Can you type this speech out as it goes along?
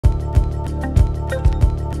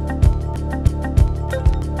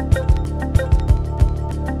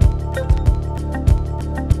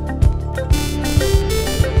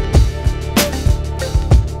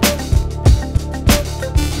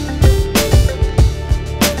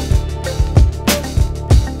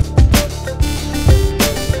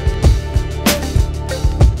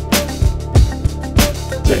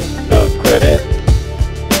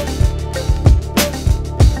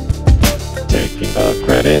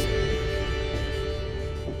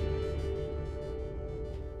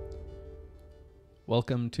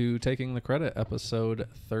Welcome to Taking the Credit, episode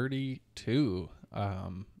 32.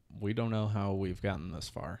 We don't know how we've gotten this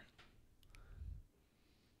far,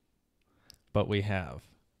 but we have.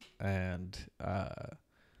 And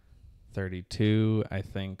 32, I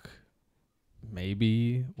think,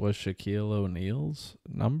 maybe was Shaquille O'Neal's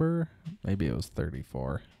number. Maybe it was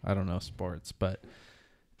 34. I don't know sports, but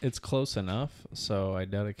it's close enough. So I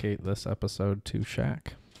dedicate this episode to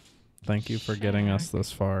Shaq. Thank you for getting us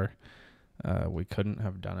this far. We couldn't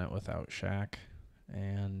have done it without Shaq.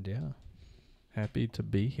 And yeah, happy to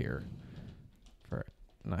be here.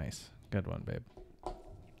 Nice. Good one, babe.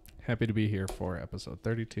 Happy to be here for episode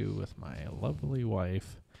 32 with my lovely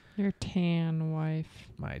wife. Your tan wife.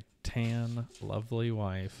 My tan, lovely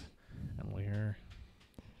wife. And we're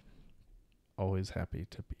always happy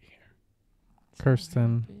to be here. So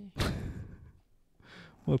Kirsten.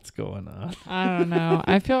 What's going on? I don't know.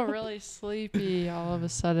 I feel really sleepy all of a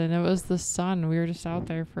sudden. It was the sun. We were just out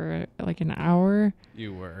there for like an hour.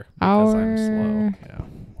 You were. Because I'm slow. Yeah.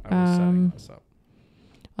 I was setting this up.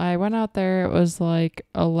 I went out there. It was like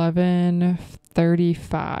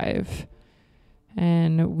 11:35.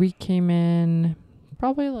 And we came in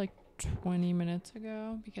probably like 20 minutes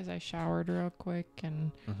ago because I showered real quick.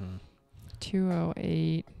 And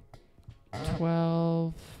 2:08.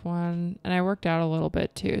 12, 1, and I worked out a little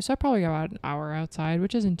bit too. So I probably got about an hour outside,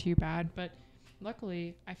 which isn't too bad. But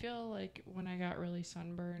luckily, I feel like when I got really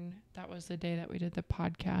sunburned, that was the day that we did the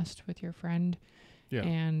podcast with your friend. Yeah.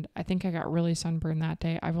 And I think I got really sunburned that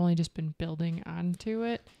day. I've only just been building onto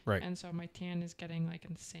it. Right. And so my tan is getting like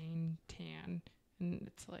insane tan. And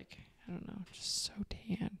it's like, I don't know, just so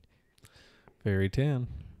tan. Very tan.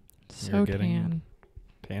 So You're getting tan.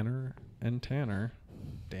 Tanner and Tanner.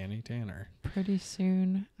 Danny Tanner. Pretty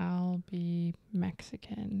soon I'll be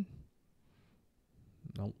Mexican.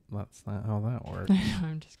 Nope, that's not how that works.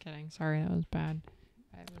 I'm just kidding. Sorry, that was bad.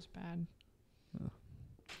 It was bad.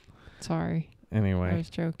 Sorry. Anyway. I was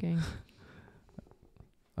joking.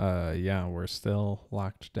 Yeah, we're still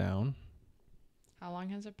locked down. How long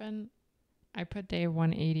has it been? I put day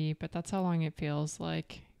 180, but that's how long it feels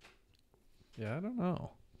like. Yeah, I don't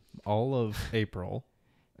know. All of April.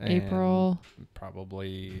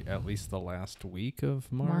 Probably at least the last week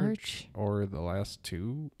of March. Or the last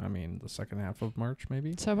two. I mean, the second half of March,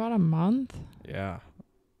 maybe. So about a month? Yeah.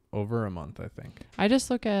 Over a month, I think. I just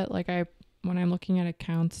look at, when I'm looking at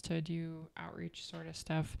accounts to do outreach sort of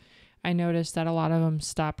stuff, I noticed that a lot of them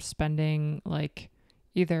stopped spending,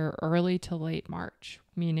 either early to late March,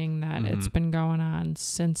 meaning that it's been going on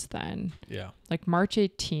since then. Yeah. Like March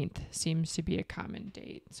 18th seems to be a common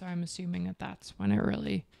date. So I'm assuming that that's when it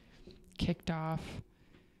really kicked off,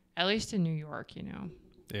 at least in New York, you know.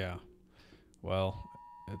 Yeah. Well,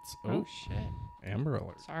 it's... Oh shit. Amber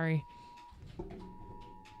Alert. Sorry.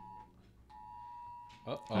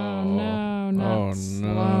 Uh-oh. Oh, no. Not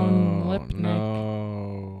Sloan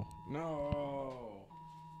Lipnick. No.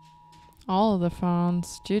 All of the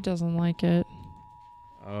phones. Jude doesn't like it.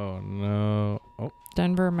 Oh, no. Oh.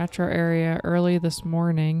 Denver metro area early this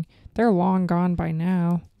morning. They're long gone by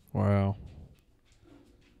now. Wow.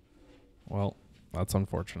 Well, that's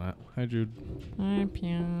unfortunate. Hi, Jude. Hi,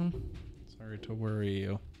 Pian. Sorry to worry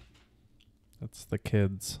you. That's the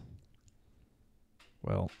kids.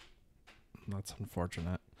 Well, that's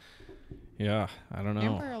unfortunate. Yeah, I don't know.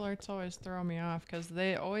 Amber Alerts always throw me off because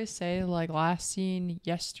they always say last seen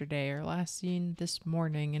yesterday or last seen this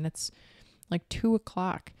morning, and it's 2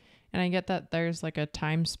 o'clock. And I get that there's a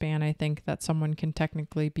time span, I think, that someone can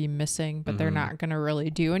technically be missing, but they're not going to really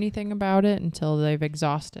do anything about it until they've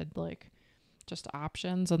exhausted just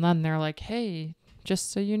options. And then they're like, hey,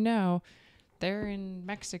 just so you know, they're in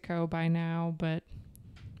Mexico by now, but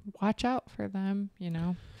watch out for them, you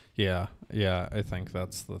know? Yeah, I think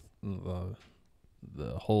that's the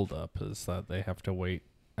hold up is that they have to wait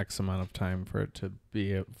X amount of time for it to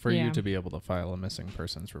be you to be able to file a missing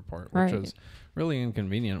persons report, which is really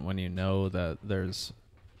inconvenient when you know that there's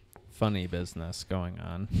funny business going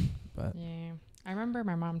on. But yeah, I remember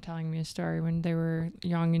my mom telling me a story when they were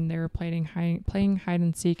young and they were playing hide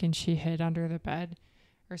and seek, and she hid under the bed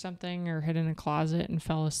or something, or hid in a closet and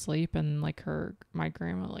fell asleep, and my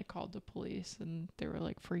grandma called the police, and they were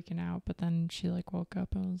freaking out, but then she woke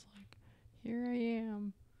up and was like, here I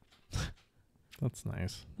am. That's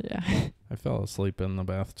nice. Yeah. I fell asleep in the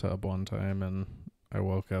bathtub one time, and I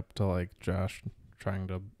woke up to Josh trying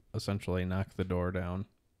to essentially knock the door down.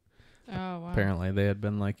 Oh, wow. Apparently they had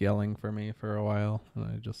been yelling for me for a while, and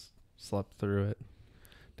I just slept through it.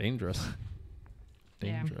 Dangerous.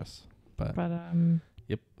 Dangerous. Yeah. But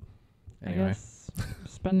yep. Anyway. I guess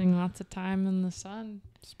spending lots of time in the sun.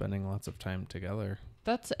 Spending lots of time together.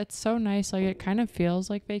 It's so nice. Like, it kind of feels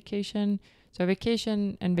like vacation. So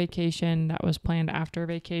vacation and vacation that was planned after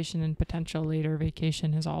vacation and potential later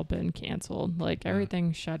vacation has all been canceled. Like,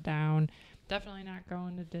 everything's shut down. Definitely not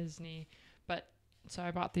going to Disney. But so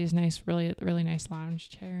I bought these nice, really, really nice lounge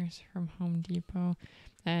chairs from Home Depot.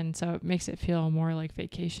 And so it makes it feel more like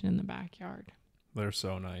vacation in the backyard. They're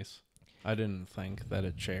so nice. I didn't think that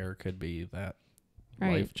a chair could be that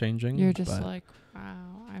Right. life-changing. You're just like,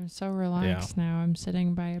 wow, I'm so relaxed now. I'm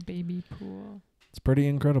sitting by a baby pool. It's pretty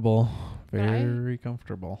incredible. But Very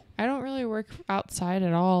comfortable. I don't really work outside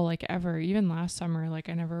at all, like, ever. Even last summer, like,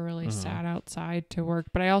 I never really sat outside to work.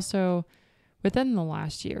 But I also, within the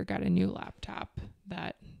last year, got a new laptop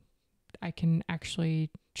that I can actually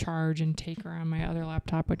charge and take around. My other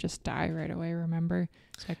laptop would just die right away, remember?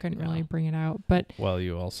 So I couldn't really bring it out. But well,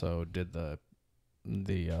 you also did the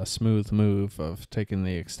smooth move of taking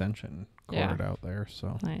the extension cord out there.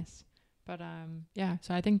 So nice. But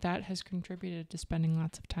so I think that has contributed to spending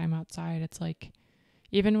lots of time outside. It's like,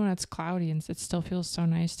 even when it's cloudy, and it still feels so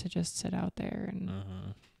nice to just sit out there and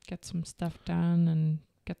get some stuff done and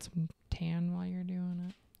get some tan while you're doing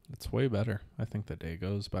it. It's way better. I think the day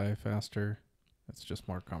goes by faster. It's just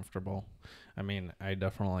more comfortable. I mean, I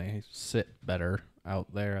definitely sit better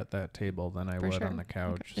out there at that table than I would on the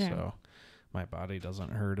couch. Okay. So my body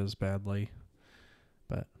doesn't hurt as badly.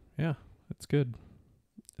 But yeah, it's good.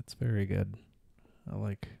 It's very good. I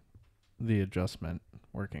like the adjustment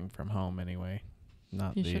working from home anyway.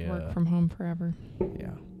 You should work from home forever.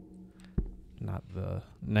 Yeah. Not the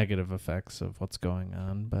negative effects of what's going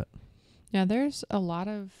on, but yeah, there's a lot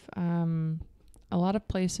of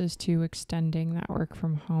places to extending that work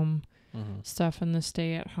from home stuff, and the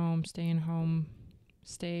stay at home, staying home,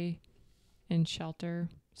 stay in shelter,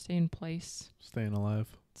 stay in place, staying alive.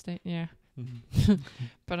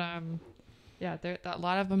 But a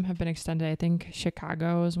lot of them have been extended. I think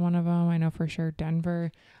Chicago is one of them. I know for sure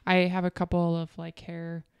Denver. I have a couple of like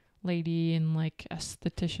hair lady and like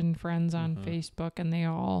esthetician friends on Facebook, and they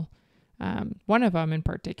all, one of them in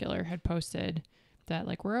particular had posted that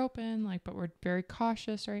like, we're open, like, but we're very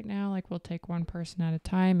cautious right now. Like, we'll take one person at a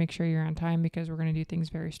time. Make sure you're on time because we're going to do things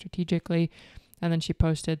very strategically. And then she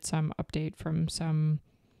posted some update from some,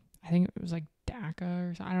 I think it was like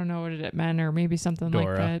DACA or something. I don't know what it meant, or maybe something DORA.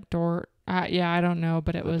 like that. I don't know,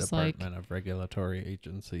 but it was Department of Regulatory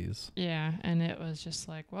Agencies. Yeah, and it was just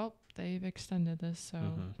like, well, they've extended this, so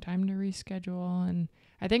time to reschedule. And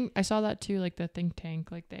I think I saw that too, like the think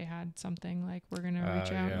tank, like they had something like, we're gonna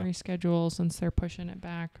reach out and reschedule since they're pushing it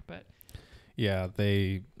back. But yeah,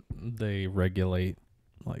 they regulate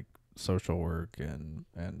like social work and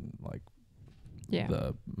like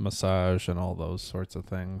the massage and all those sorts of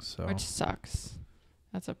things. So which sucks.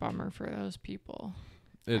 That's a bummer for those people.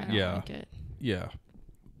 I don't like it. Yeah.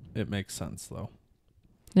 It makes sense though.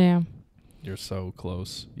 Yeah. You're so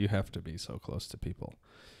close. You have to be so close to people.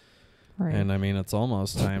 Right. And I mean, it's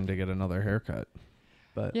almost time to get another haircut.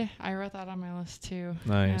 But yeah, I wrote that on my list too.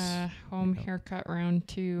 Nice. Home haircut round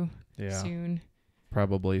 2 soon.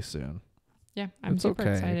 Probably soon. Yeah, I'm super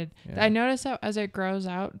excited. Yeah. I notice that as it grows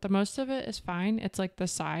out, the most of it is fine. It's like the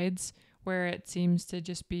sides where it seems to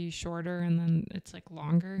just be shorter and then it's like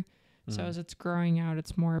longer. So as it's growing out,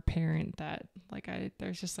 it's more apparent that like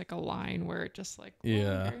there's just like a line where it just like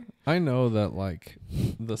longer. I know that like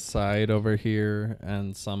the side over here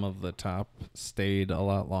and some of the top stayed a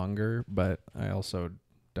lot longer, but I also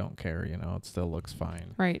don't care, it still looks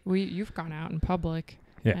fine. Right. You've gone out in public.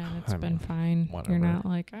 Yeah, and it's been fine. Whatever. You're not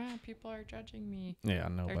like, people are judging me. Yeah,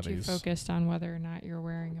 nobody's. They're too focused on whether or not you're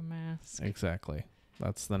wearing a mask. Exactly.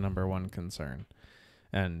 That's the number one concern.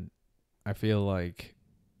 And I feel like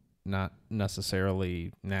not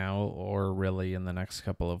necessarily now or really in the next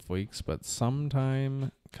couple of weeks, but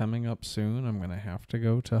sometime coming up soon, I'm going to have to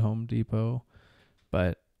go to Home Depot.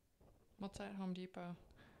 But what's at Home Depot?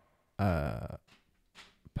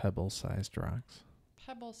 Pebble-sized rocks.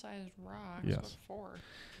 Pebble-sized rocks? Yes. What for?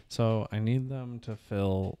 So I need them to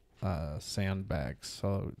fill sandbags.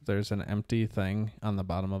 So there's an empty thing on the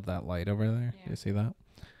bottom of that light over there. Yeah. You see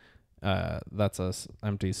that? That's a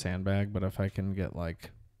empty sandbag, but if I can get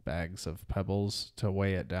like bags of pebbles to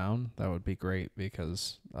weigh it down, that would be great,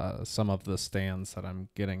 because some of the stands that I'm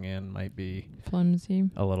getting in might be flimsy,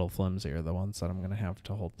 a little flimsier, the ones that I'm going to have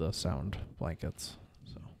to hold the sound blankets.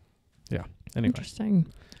 So yeah, anyway.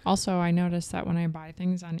 Interesting. Also, I noticed that when I buy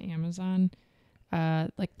things on Amazon,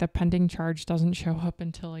 like the pending charge doesn't show up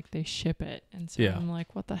until like they ship it, and so I'm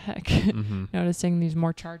like, what the heck? Noticing these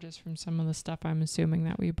more charges from some of the stuff I'm assuming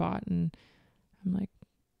that we bought, and I'm like,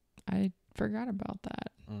 I forgot about that.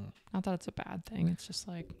 Not that it's a bad thing. It's just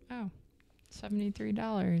like, oh,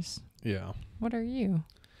 $73. Yeah. What are you?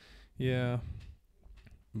 Yeah.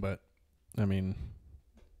 But, I mean,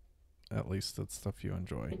 at least it's stuff you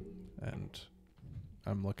enjoy. And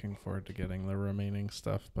I'm looking forward to getting the remaining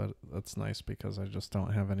stuff, but that's nice because I just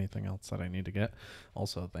don't have anything else that I need to get.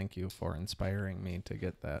 Also, thank you for inspiring me to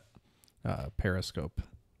get that Periscope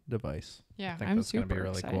device. Yeah, think I'm that's gonna be super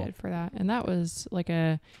really excited cool. for that. And that was like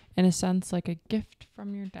in a sense, like a gift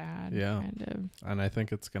from your dad. Yeah. Kind of. And I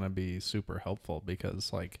think it's going to be super helpful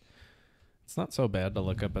because, like, it's not so bad to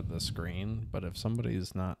look up at the screen, but if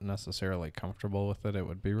somebody's not necessarily comfortable with it, it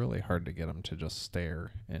would be really hard to get them to just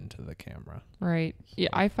stare into the camera. Right. Yeah,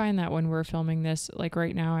 So- I find that when we're filming this, like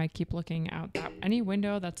right now, I keep looking out that any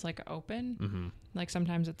window that's like open. Mm-hmm. Like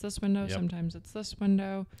sometimes it's this window, Yep. sometimes it's this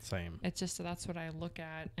window. Same. It's just that's what I look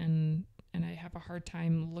at, and I have a hard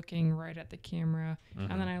time looking right at the camera.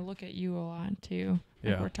 Mm-hmm. And then I look at you a lot too.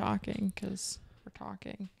 Like Yeah. we're talking because we're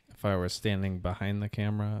talking. If I were standing behind the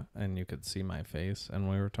camera and you could see my face and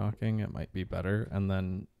we were talking, it might be better. And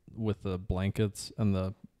then with the blankets and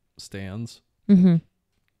the stands, Mm-hmm.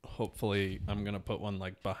 hopefully I'm going to put one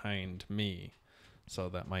like behind me. So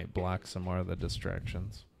that might block some more of the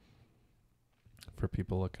distractions for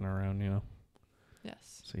people looking around, you know,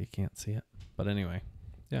 Yes. so you can't see it. But anyway,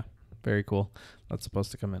 yeah, very cool. That's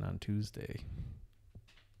supposed to come in on Tuesday.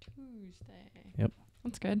 Tuesday. Yep.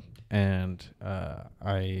 That's good. And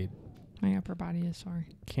I My upper body is sore.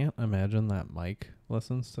 can't imagine that Mike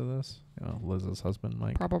listens to this. You know, Liz's husband,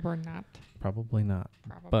 Mike. Probably not. Probably not.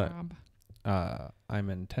 But I'm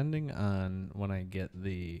intending on when I get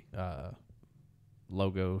the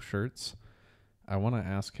logo shirts, I want to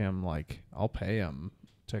ask him, like, I'll pay him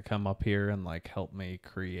to come up here and like help me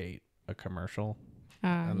create a commercial.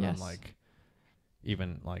 And yes. then like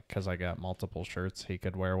even like because I got multiple shirts, he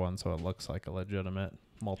could wear one so it looks like a legitimate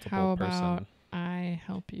multiple How person. about I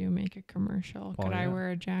help you make a commercial? Well, Could I yeah. wear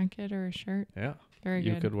a jacket or a shirt? Yeah. Very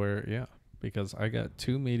You good. could wear, yeah, because I got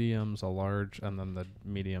 2 mediums, a large, and then the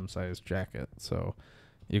medium-sized jacket. So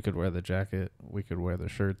you could wear the jacket, we could wear the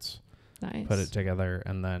shirts, Nice. put it together,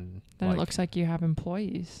 and then Then it looks like you have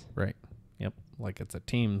employees. right. Yep, like it's a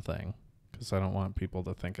team thing, because I don't want people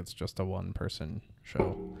to think it's just a one-person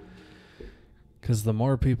show. Because the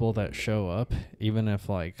more people that show up, even if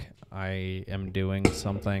like I am doing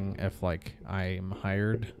something, if like I'm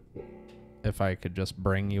hired, if I could just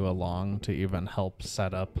bring you along to even help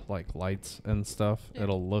set up like lights and stuff, Yeah.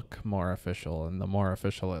 it'll look more official. And the more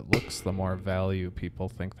official it looks, the more value people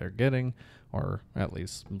think they're getting, or at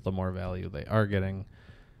least the more value they are getting.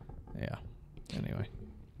 Yeah. Anyway.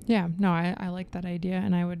 Yeah, no, I like that idea,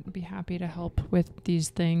 and I would be happy to help with these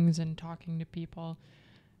things and talking to people.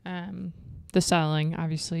 The selling,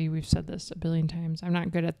 obviously, we've said this a billion times. I'm not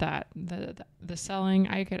good at that. The selling,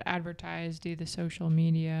 I could advertise, do the social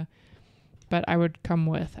media, but I would come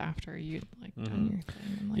with after you'd like done your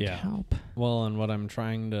thing and like Yeah. help. Well, and what I'm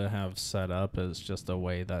trying to have set up is just a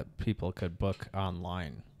way that people could book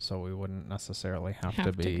online, so we wouldn't necessarily have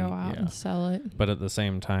to be go out and sell it. But at the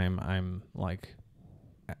same time, I'm like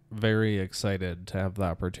very excited to have the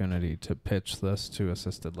opportunity to pitch this to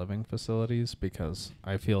assisted living facilities because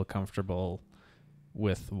I feel comfortable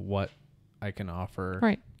with what I can offer,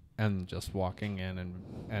 Right. and just walking in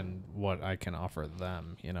and what I can offer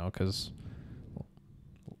them, you know, because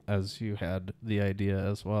as you had the idea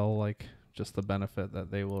as well, like just the benefit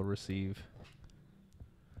that they will receive.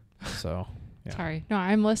 So, yeah. Sorry. No,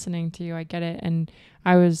 I'm listening to you. I get it. And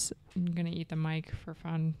I was going to eat the mic for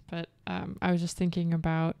fun, but I was just thinking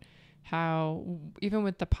about how even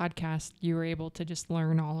with the podcast, you were able to just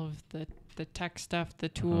learn all of the tech stuff, the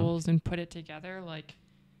tools, and put it together. Like,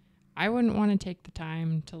 I wouldn't want to take the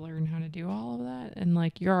time to learn how to do all of that. And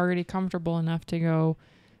like, you're already comfortable enough to go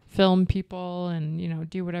film people and, you know,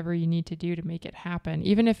 do whatever you need to do to make it happen.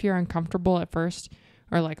 Even if you're uncomfortable at first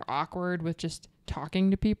or like awkward with just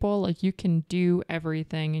talking to people, like you can do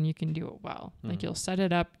everything and you can do it well. Like you'll set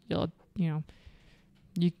it up, you know,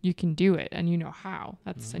 you can do it and you know how.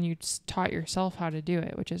 And you just taught yourself how to do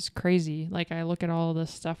it, which is crazy. Like I look at all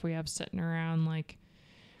this stuff we have sitting around, like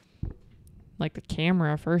the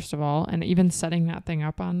camera, first of all, and even setting that thing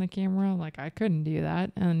up on the camera, like I couldn't do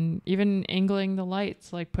that. And even angling the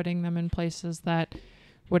lights, like putting them in places that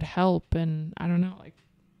would help. And I don't know, like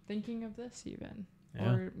thinking of this even,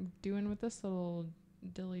 or doing with this little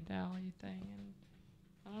dilly-dally thing. And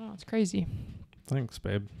I don't know, it's crazy. Thanks,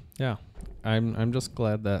 babe. Yeah. I'm just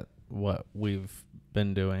glad that what we've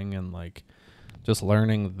been doing and like just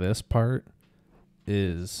learning this part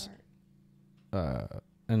is a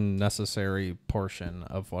necessary portion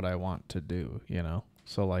of what I want to do, you know?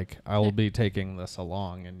 So like I'll Yeah. be taking this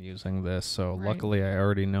along and using this. So Right. luckily I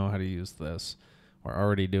already know how to use this. We're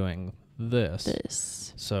already doing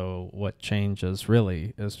this. So what changes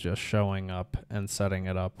really is just showing up and setting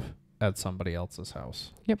it up at somebody else's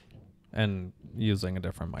house. Yep. And using a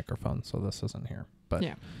different microphone. So this isn't here. But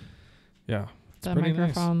Yeah. Yeah. It's The pretty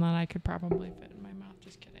microphone that I could probably fit in my mouth.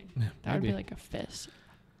 Just kidding. nice. That would be like a fist.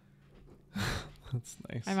 That's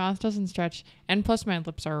nice. My mouth doesn't stretch. And plus my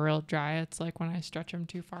lips are real dry. It's like when I stretch them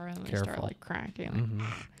too far and they start Careful. like cracking. Like,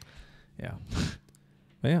 Mhm. Yeah.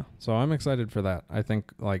 But yeah, so I'm excited for that. I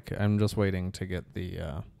think like I'm just waiting to get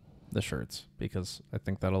the shirts because I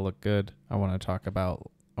think that'll look good. I want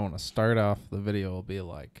to start off the video will be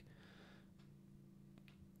like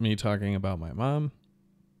me talking about my mom,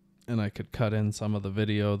 and I could cut in some of the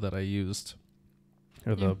video that I used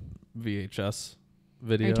or the VHS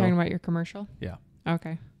video. Are you talking about your commercial? Yeah.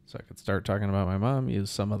 Okay. So I could start talking about my mom, use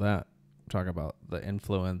some of that, talk about the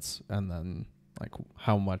influence, and then like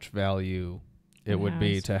how much value it would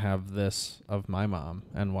be to have this of my mom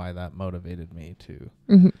and why that motivated me to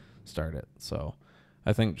start it. So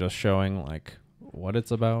I think just showing like what it's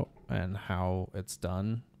about and how it's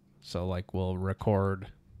done. So like we'll record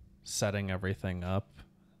setting everything up,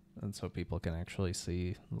 and so people can actually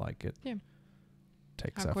see like it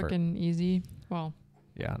takes how effort. quick and easy. Well,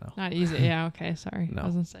 yeah, no. not easy. Yeah, okay, sorry. No. I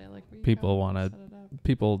was gonna say like People want to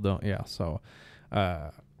people don't so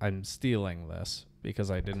I'm stealing this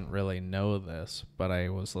because I didn't really know this, but I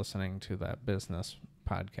was listening to that business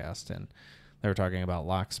podcast and they were talking about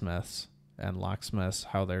locksmiths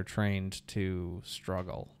how they're trained to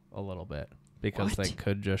struggle a little bit because they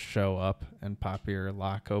could just show up and pop your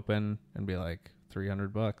lock open and be like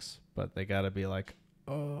 $300, but they got to be like,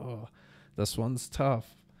 oh, this one's tough,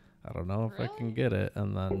 I don't know if I can get it,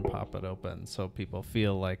 and then pop it open so people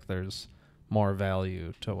feel like there's more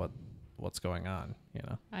value to what's going on, you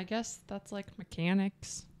know. I guess that's like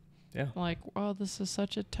mechanics. Yeah. Like, oh, this is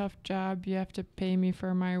such a tough job. You have to pay me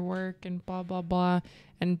for my work and blah blah blah.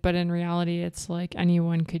 But in reality, it's like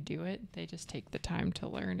anyone could do it. They just take the time to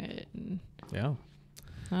learn it. And yeah.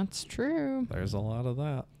 That's true. There's a lot of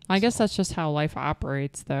that. I guess that's just how life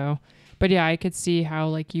operates though. But yeah, I could see how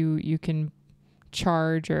like you can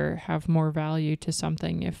charge or have more value to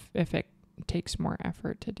something if it takes more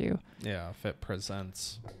effort to do. Yeah, if it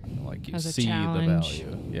presents like you as a see challenge. the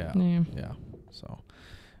value. Yeah. So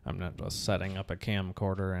I'm not just setting up a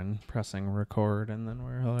camcorder and pressing record and then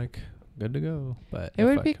we're like good to go. But it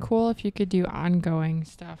would be cool if you could do ongoing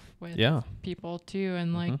stuff with people too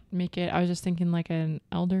and like make it. I was just thinking like an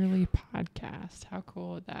elderly podcast. How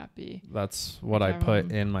cool would that be? That's what I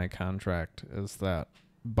put in my contract is that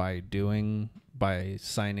by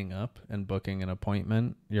signing up and booking an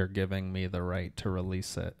appointment, you're giving me the right to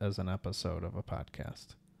release it as an episode of a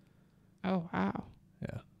podcast. Oh, wow.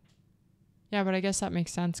 Yeah. Yeah, but I guess that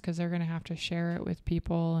makes sense because they're going to have to share it with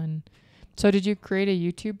people. And so did you create a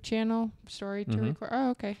YouTube channel story to record? Oh,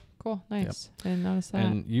 okay. Cool. Nice. Yep. I didn't notice that.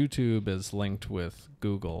 And YouTube is linked with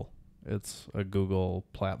Google. It's a Google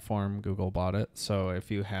platform. Google bought it. So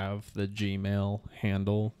if you have the Gmail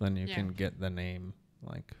handle, then you can get the name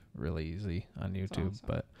like really easy on YouTube. Awesome.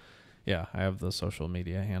 But yeah, I have the social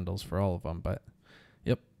media handles for all of them. But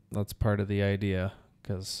yep, that's part of the idea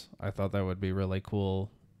because I thought that would be really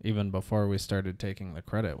cool even before we started taking the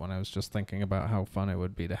credit. When I was just thinking about how fun it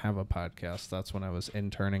would be to have a podcast, that's when I was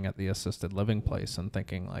interning at the assisted living place and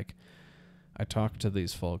thinking like, I talked to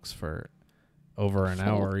these folks for over an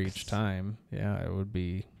hour each time. Yeah, it would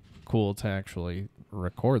be cool to actually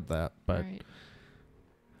record that, but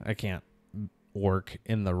I can't work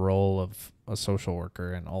in the role of a social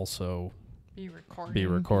worker and also be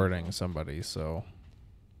recording somebody. So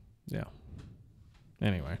yeah.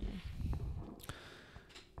 Anyway.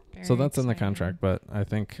 So that's exciting. In the contract, but I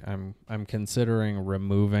think I'm considering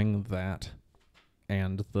removing that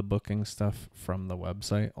and the booking stuff from the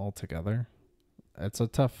website altogether. It's a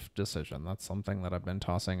tough decision. That's something that I've been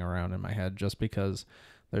tossing around in my head just because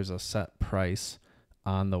there's a set price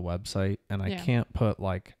on the website and I can't put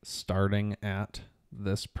like starting at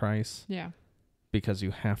this price. Yeah. Because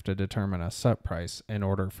you have to determine a set price in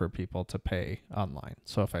order for people to pay online.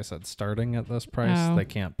 So if I said starting at this price, they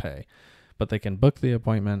can't pay. But they can book the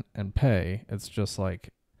appointment and pay. It's just like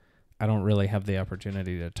I don't really have the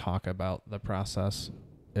opportunity to talk about the process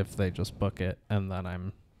if they just book it and then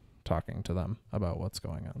I'm talking to them about what's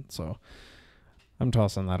going on. So I'm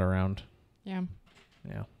tossing that around. Yeah.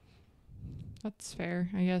 Yeah. That's fair.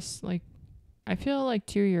 I guess like I feel like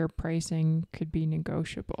too your pricing could be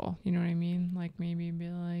negotiable. You know what I mean? Like maybe be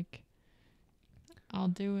like I'll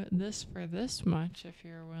do it this for this much if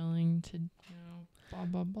you're willing to, you know. blah,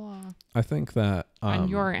 blah, blah. I think that On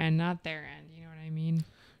your end, not their end. You know what I mean?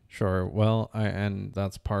 Sure. Well, and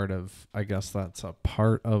that's part of, I guess that's a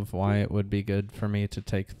part of why it would be good for me to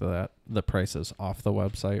take the prices off the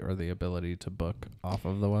website, or the ability to book off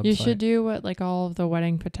of the website. You should do what like all of the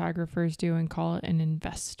wedding photographers do and call it an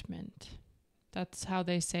investment. That's how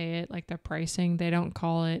they say it, like the pricing. They don't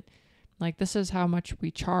call it like, this is how much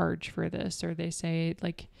we charge for this. Or they say,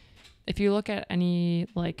 like, if you look at any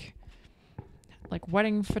like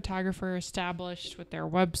wedding photographer established with their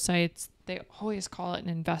websites, they always call it an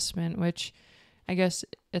investment, which I guess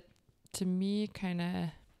it, to me, kind of,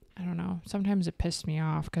 I don't know, sometimes it pissed me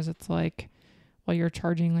off because it's like, well, you're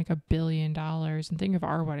charging like $1 billion. And think of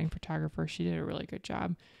our wedding photographer. She did a really good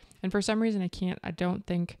job. And for some reason, I don't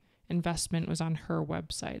think investment was on her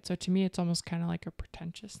website. So to me, it's almost kind of like a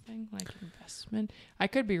pretentious thing, like investment. I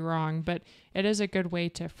could be wrong, but it is a good way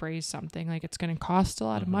to phrase something. Like, it's going to cost a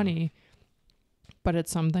lot of money, but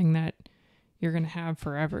it's something that you're going to have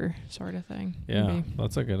forever, sort of thing. Yeah, Maybe.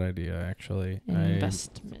 that's a good idea, actually.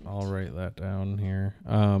 Investment. I'll write that down here.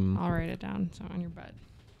 I'll write it down. So on your butt.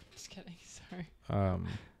 Just kidding. Sorry. Hang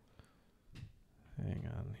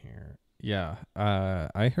on here. Yeah.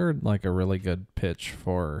 I heard like a really good pitch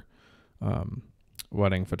for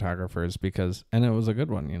wedding photographers, and it was a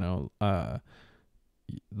good one, you know.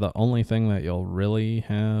 The only thing that you'll really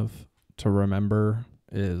have to remember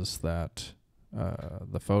is that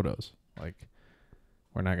the photos. Like,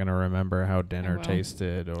 we're not going to remember how dinner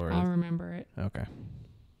tasted, or I'll remember it. Okay.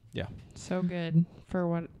 Yeah. So good for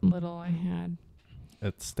what little I had.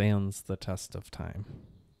 It stands the test of time.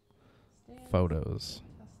 Photos.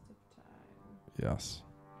 Yes.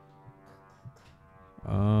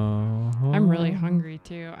 I'm really hungry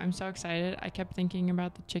too. I'm so excited. I kept thinking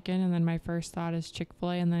about the chicken, and then my first thought is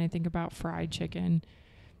Chick-fil-A, and then I think about fried chicken.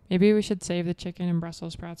 Maybe we should save the chicken and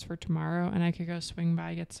Brussels sprouts for tomorrow, and I could go swing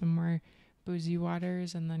by, get some more boozy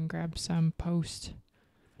waters, and then grab some Post.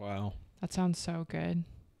 Wow. That sounds so good.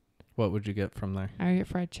 What would you get from there? I would get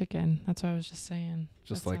fried chicken. That's what I was just saying.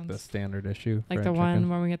 Just like the standard issue? Like the one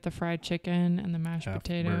where we get the fried chicken and the mashed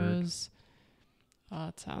potatoes. Oh,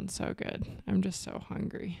 it sounds so good. I'm just so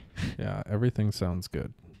hungry. Yeah, everything sounds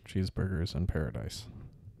good. Cheeseburgers in paradise.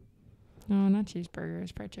 No, not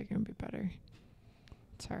cheeseburgers. Fried chicken would be better.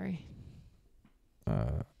 Sorry.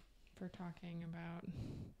 For talking about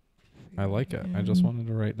food. I like it. I just wanted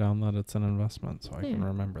to write down that it's an investment so I can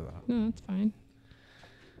remember that. No, that's fine.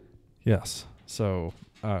 Yes. So,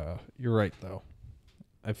 you're right, though.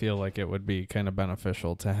 I feel like it would be kind of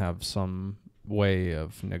beneficial to have some way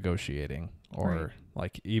of negotiating, or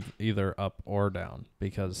like either up or down,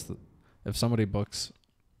 because if somebody books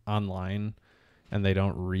online and they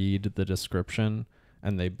don't read the description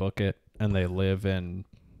and they book it and they live in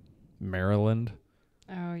Maryland,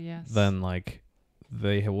 then like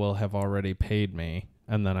they will have already paid me,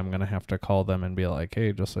 and then I'm going to have to call them and be like,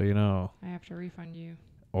 hey, just so you know, I have to refund you.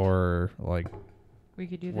 Or like, we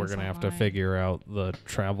could do this. We're going to have to figure out the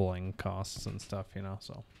traveling costs and stuff, you know,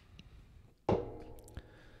 so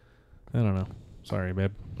I don't know. Sorry,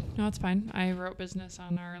 babe. No, it's fine. I wrote business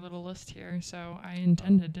on our little list here, so I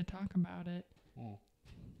intended to talk about it.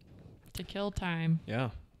 To kill time. Yeah.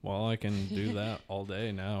 Well, I can do that all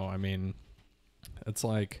day now. I mean, it's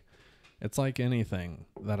like anything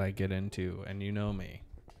that I get into, and you know me,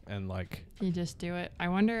 and like, you just do it. I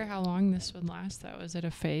wonder how long this would last, though. Is it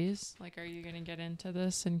a phase? Like, are you going to get into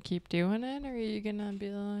this and keep doing it, or are you going to be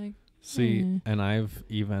like... See, and I've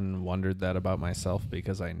even wondered that about myself,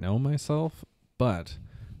 because I know myself, but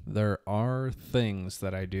there are things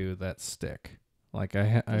that I do that stick. Like I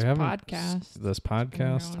haven't this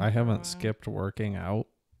podcast. I haven't skipped working out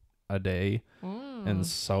a day in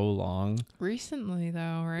so long. Recently,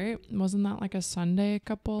 though, right? Wasn't that like a Sunday a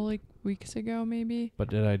couple like weeks ago, maybe? But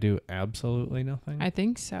did I do absolutely nothing? I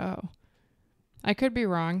think so. I could be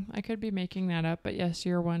wrong. I could be making that up, but yes,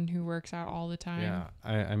 you're one who works out all the time. Yeah,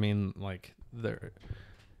 I mean, like,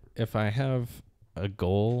 if I have a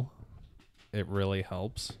goal, it really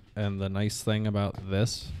helps. And the nice thing about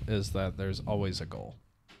this is that there's always a goal.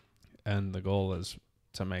 And the goal is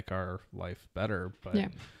to make our life better, but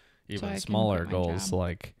even smaller goals,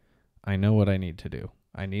 like, I know what I need to do.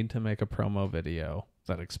 I need to make a promo video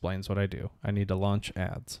that explains what I do. I need to launch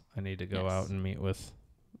ads. I need to go out and meet with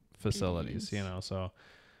facilities, you know, so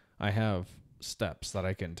I have steps that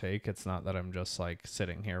I can take. It's not that I'm just like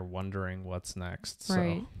sitting here wondering what's next.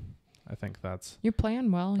 Right. So I think you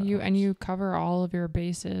plan well. You cover all of your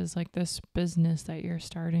bases. Like this business that you're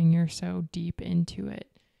starting, you're so deep into it.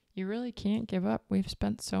 You really can't give up. We've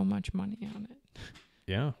spent so much money on it.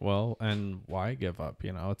 Yeah, well, and why give up?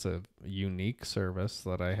 You know, it's a unique service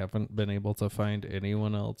that I haven't been able to find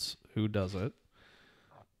anyone else who does it.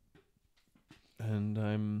 And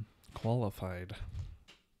I'm qualified.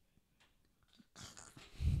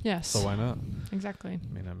 Yes. So why not? Exactly.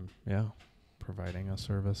 I mean, providing a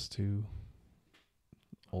service to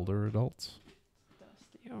older adults.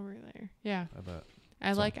 Dusty over there. Yeah. I bet.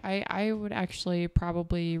 I would actually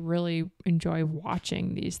probably really enjoy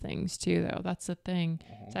watching these things too, though. That's the thing.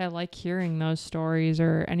 So I like hearing those stories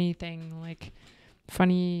or anything like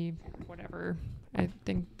funny, whatever. I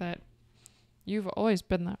think that you've always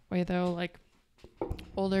been that way, though. Like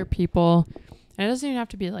older people, and it doesn't even have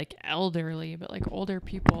to be like elderly, but like older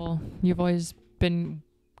people, you've always been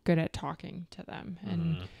good at talking to them.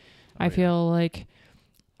 And I feel like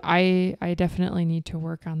I definitely need to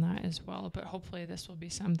work on that as well, but hopefully this will be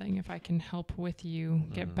something if I can help with you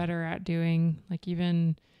get better at doing. Like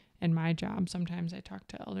even in my job, sometimes I talk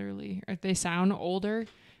to elderly or they sound older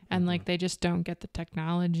and like they just don't get the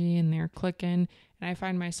technology and they're clicking, and I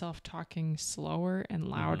find myself talking slower and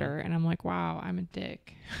louder and I'm like, wow, I'm a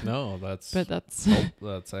dick. No, that's But that's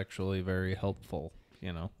that's actually very helpful.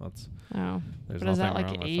 You know, that's but is that like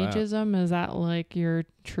ageism? Is that like you're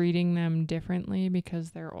treating them differently because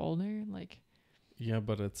they're older? Like, yeah,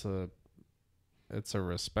 but it's a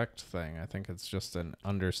respect thing. I think it's just an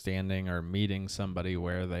understanding or meeting somebody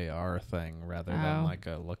where they are thing rather than like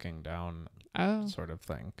a looking down sort of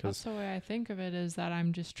thing. That's the way I think of it, is that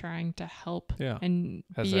I'm just trying to help and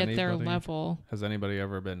be at their level. Has anybody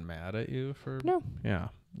ever been mad at you for? No. Yeah,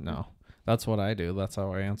 no. That's what I do. That's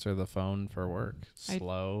how I answer the phone for work.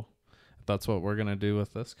 Slow. That's what we're going to do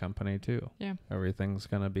with this company too. Yeah. Everything's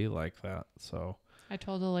going to be like that. So I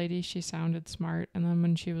told a lady she sounded smart, and then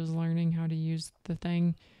when she was learning how to use the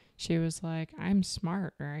thing, she was like, I'm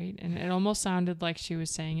smart, right? And it almost sounded like she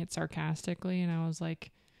was saying it sarcastically, and I was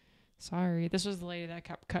like, sorry. This was the lady that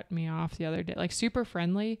kept cutting me off the other day. Like super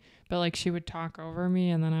friendly, but like she would talk over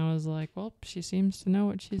me, and then I was like, well, she seems to know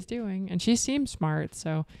what she's doing, and she seems smart,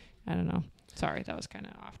 so I don't know. Sorry, that was kind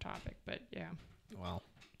of off topic, but yeah. Well,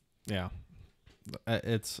 yeah.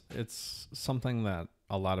 It's something that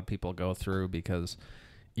a lot of people go through, because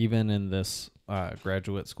even in this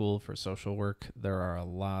graduate school for social work, there are a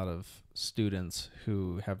lot of students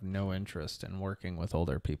who have no interest in working with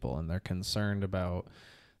older people, and they're concerned about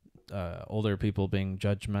older people being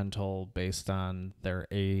judgmental based on their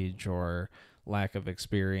age or lack of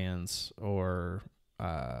experience or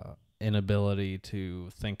inability to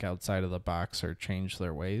think outside of the box or change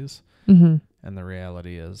their ways. And the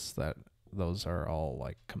reality is that those are all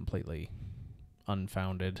like completely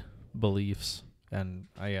unfounded beliefs. And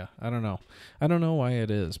I don't know. I don't know why it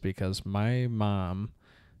is, because my mom,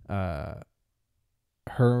 my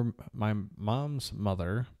mom's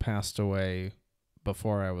mother passed away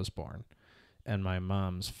before I was born, and my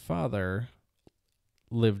mom's father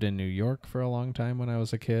lived in New York for a long time when I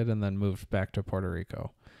was a kid and then moved back to Puerto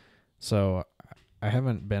Rico. So I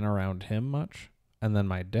haven't been around him much. And then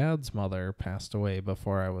my dad's mother passed away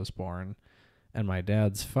before I was born, and my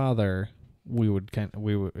dad's father,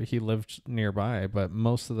 he lived nearby, but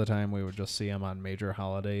most of the time we would just see him on major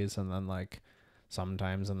holidays and then like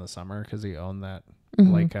sometimes in the summer because he owned that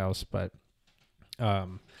lake house. But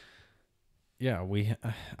yeah,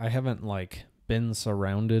 I haven't like been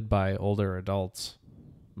surrounded by older adults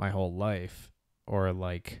my whole life, or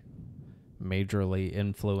like majorly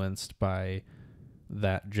influenced by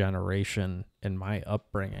that generation in my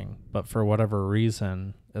upbringing. But for whatever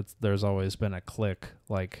reason, there's always been a click,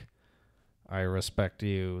 like, I respect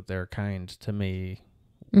you, they're kind to me,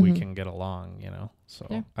 we can get along, you know? So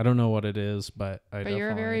yeah. I don't know what it is, but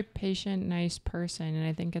you're a very patient, nice person, and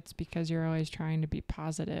I think it's because you're always trying to be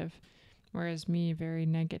positive, whereas me, very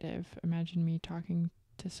negative. Imagine me talking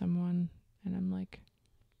to someone and I'm like,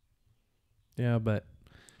 yeah, but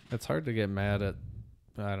it's hard to get mad at,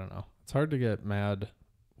 I don't know. It's hard to get mad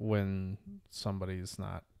when somebody's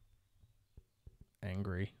not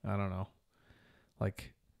angry. I don't know.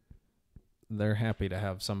 Like, they're happy to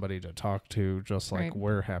have somebody to talk to, just like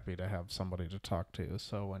we're happy to have somebody to talk to.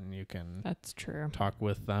 So when you can that's true, talk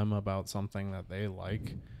with them about something that they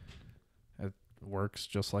like, it works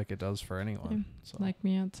just like it does for anyone. So. Like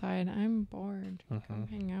me outside, I'm bored. Come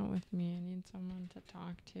hang out with me. I need someone to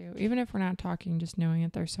talk to. Even if we're not talking, just knowing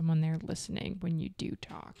that there's someone there listening when you do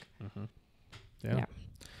talk. Yeah.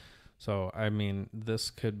 So, I mean, this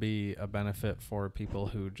could be a benefit for people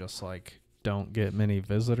who just like don't get many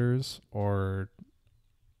visitors or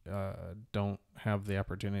don't have the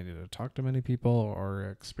opportunity to talk to many people or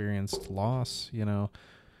experienced loss. You know,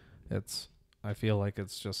 I feel like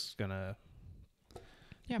it's just gonna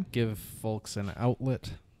Yeah. give folks an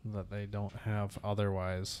outlet that they don't have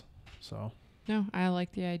otherwise. So No, I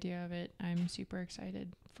like the idea of it. I'm super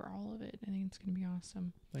excited for all of it. I think it's going to be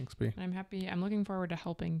awesome. thanks, B. And I'm happy. I'm looking forward to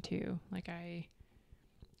helping too. Like I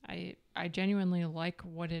genuinely like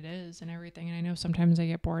what it is and everything. And I know sometimes I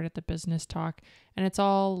get bored at the business talk, and it's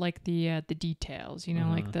all like the details, you know,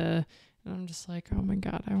 like and I'm just like, oh my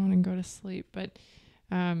God, I want to go to sleep. But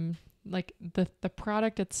like the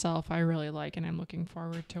product itself, I really like, and I'm looking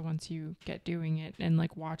forward to once you get doing it and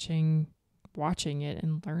like watching it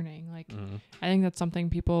and learning. Like I think that's something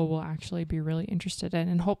people will actually be really interested in,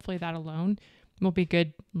 and hopefully that alone will be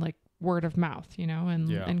good, like word of mouth, you know,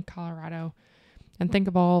 in Colorado. And think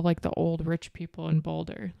of all like the old rich people in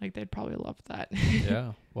Boulder. Like they'd probably love that.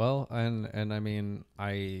 Yeah. Well, and I mean,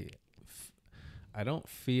 I don't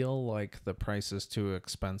feel like the price is too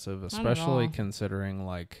expensive, especially considering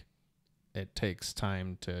like it takes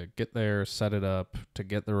time to get there, set it up, to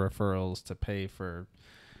get the referrals, to pay for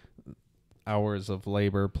hours of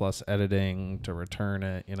labor plus editing to return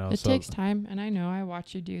it, you know. It takes time, and I know I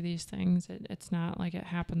watch you do these things. It's not like it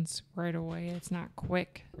happens right away. It's not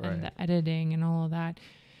quick, and the editing and all of that.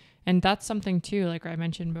 And that's something too, like I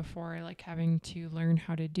mentioned before, like having to learn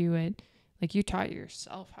how to do it. Like you taught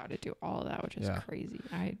yourself how to do all of that, which is crazy.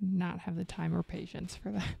 I not have the time or patience for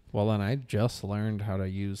that. Well, and I just learned how to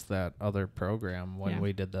use that other program when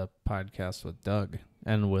we did the podcast with Doug,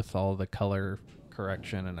 and with all the color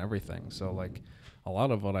correction and everything. So like a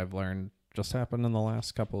lot of what I've learned just happened in the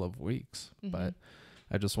last couple of weeks, but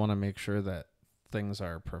I just want to make sure that things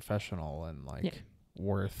are professional and like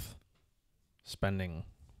worth spending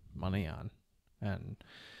money on. And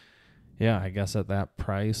I guess at that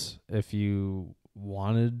price, if you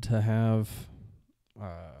wanted to have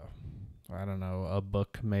I don't know, a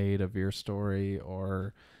book made of your story,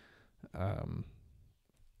 or I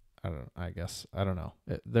don't know.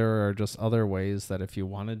 There are just other ways that if you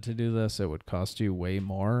wanted to do this, it would cost you way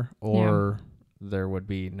more, or there would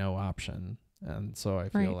be no option. And so I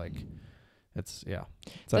feel like it's at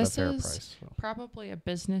a fair price. So. Probably a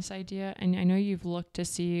business idea. And I know you've looked to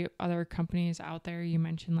see other companies out there. You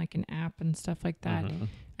mentioned like an app and stuff like that.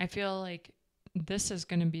 I feel like this is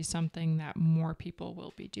going to be something that more people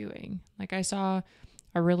will be doing. Like I saw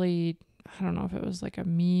I don't know if it was like a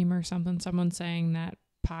meme or something, someone saying that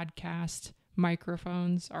podcast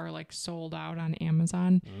microphones are like sold out on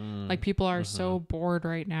Amazon. Like people are so bored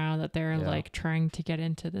right now that they're like trying to get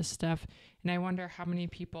into this stuff. And I wonder how many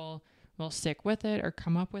people will stick with it or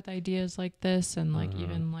come up with ideas like this. And like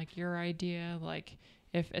even like your idea, like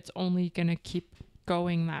if it's only going to keep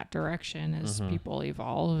going that direction as people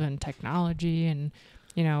evolve and technology, and,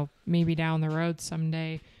 you know, maybe down the road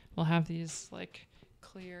someday we'll have these like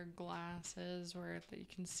clear glasses where you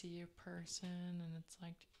can see a person and it's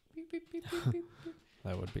like beep, beep, beep, beep, beep, beep.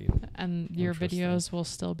 That would be and your videos will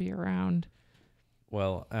still be around.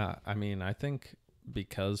 Well, I mean, I think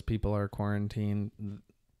because people are quarantined,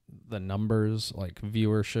 the numbers, like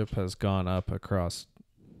viewership, has gone up across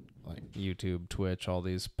like YouTube, Twitch, all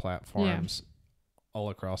these platforms all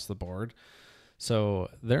across the board. So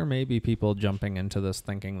there may be people jumping into this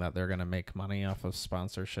thinking that they're going to make money off of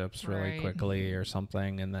sponsorships really quickly or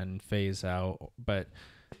something and then phase out. But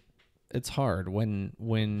it's hard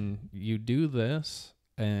when you do this,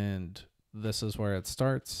 and this is where it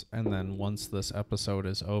starts. And then once this episode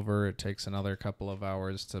is over, it takes another couple of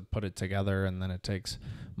hours to put it together. And then it takes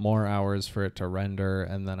more hours for it to render.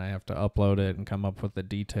 And then I have to upload it and come up with the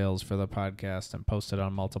details for the podcast and post it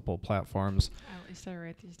on multiple platforms. At least I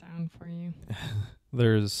write these down for you.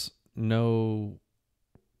 There's no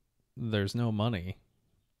money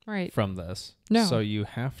from this. No. So you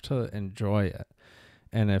have to enjoy it.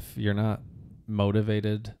 And if you're not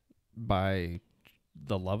motivated by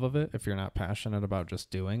the love of it, if you're not passionate about just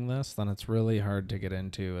doing this, then it's really hard to get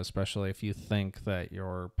into, especially if you think that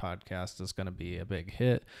your podcast is going to be a big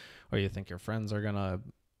hit, or you think your friends are going to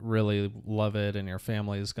really love it and your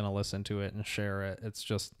family is going to listen to it and share it.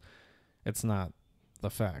 It's not the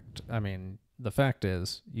fact. I mean, the fact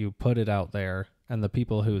is you put it out there, and the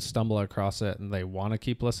people who stumble across it and they want to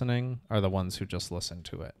keep listening are the ones who just listen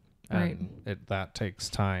to it. And that takes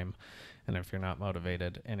time. And if you're not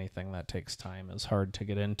motivated, anything that takes time is hard to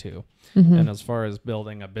get into. And as far as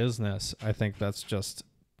building a business, I think that's just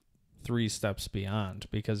 3 steps beyond,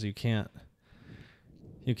 because you can't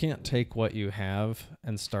take what you have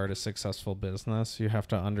and start a successful business. You have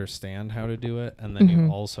to understand how to do it. And then you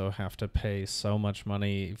also have to pay so much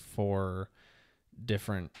money for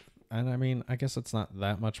different, and I mean, I guess it's not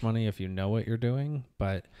that much money if you know what you're doing,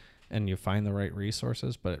 and you find the right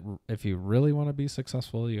resources. But if you really want to be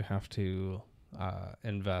successful, you have to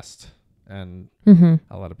invest and Mm-hmm.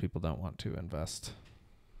 a lot of people don't want to invest.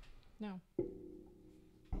 No.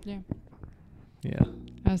 Yeah. Yeah.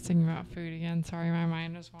 I was thinking about food again. Sorry, my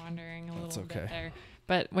mind was wandering a That's little bit okay. there.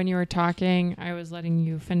 But when you were talking, I was letting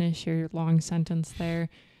you finish your long sentence there.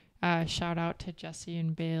 Shout out to Jesse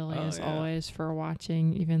and Bailey as always for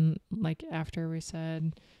watching, even like after we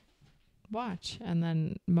said watch, and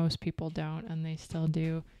then most people don't, and they still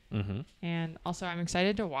do. Mm-hmm. And also, I'm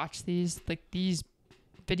excited to watch these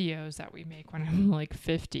videos that we make when I'm like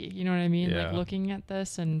 50. You know what I mean? Yeah. Like looking at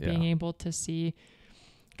this and being able to see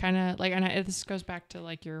kind of like, and this goes back to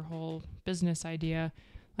like your whole business idea.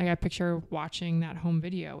 Like I picture watching that home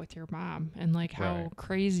video with your mom and like how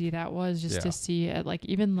crazy that was just to see at like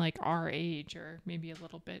even like our age or maybe a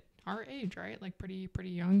little bit our age, right? Like pretty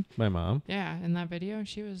young. My mom? Yeah, in that video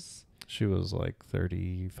she was like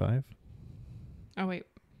 35. Oh wait,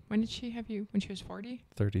 when did she have you? When she was 40?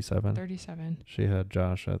 37. 37. She had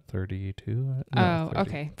Josh at 32. No, 30,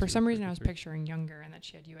 okay. For some reason I was picturing younger and that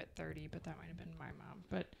she had you at 30, but that might have been my mom.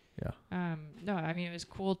 But no, I mean, it was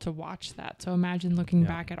cool to watch that. So imagine looking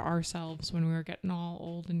back at ourselves when we were getting all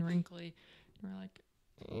old and wrinkly. We're like,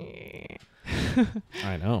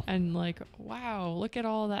 I know. And like, wow, look at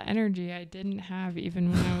all that energy I didn't have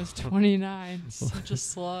even when I was 29. Such a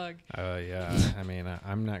slug. Yeah. I mean,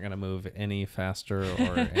 I'm not going to move any faster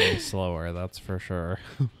or any slower. That's for sure.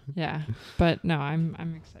 Yeah. But no, I'm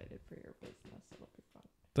excited for your business. It'll be fun.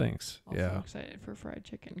 Thanks. Also excited for fried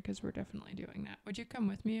chicken because we're definitely doing that. Would you come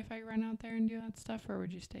with me if I run out there and do that stuff, or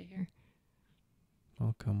would you stay here?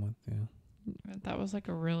 I'll come with you. That was like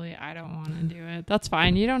a really, I don't want to do it. That's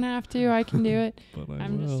fine. You don't have to. I can do it. But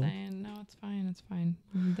I'm just saying, no, it's fine. It's fine.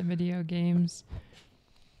 The video games.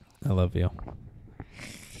 I love you.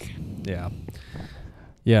 Yeah.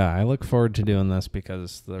 Yeah, I look forward to doing this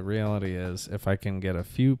because the reality is if I can get a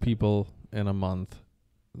few people in a month,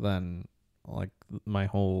 then like my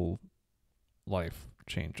whole life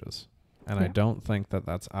changes. And I don't think that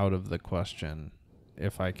that's out of the question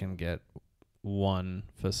if I can get one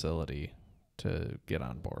facility to get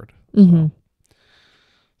on board. Mm-hmm.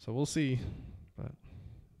 So we'll see. But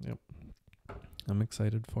yep. I'm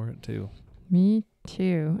excited for it too. Me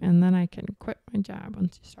too. And then I can quit my job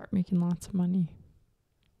once you start making lots of money.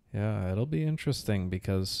 Yeah, it'll be interesting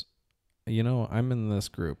because, you know, I'm in this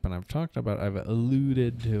group and I've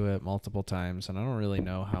alluded to it multiple times, and I don't really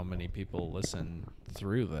know how many people listen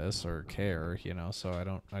through this or care, you know,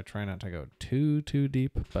 so I try not to go too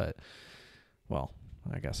deep, but, well,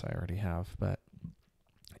 I guess I already have, but,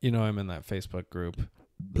 you know, I'm in that Facebook group,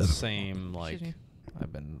 the same, like,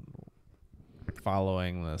 I've been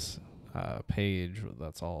following this page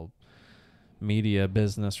that's all media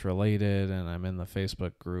business related, and I'm in the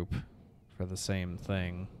Facebook group for the same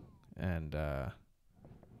thing, and I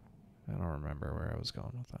don't remember where I was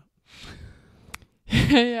going with that.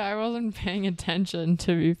 Yeah, I wasn't paying attention,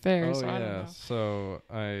 to be fair. So I don't yeah, know. so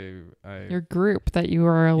I Your group that you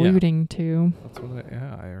were alluding to. That's what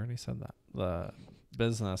I already said that. The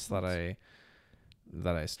business that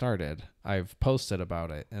I started, I've posted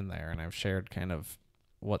about it in there, and I've shared kind of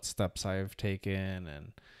what steps I've taken,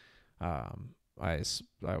 and I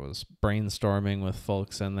was brainstorming with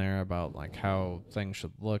folks in there about like how things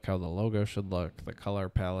should look, how the logo should look, the color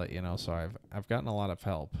palette, you know, so I've gotten a lot of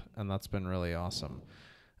help, and that's been really awesome.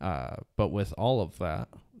 But with all of that,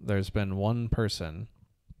 there's been one person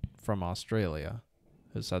from Australia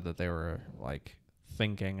who said that they were like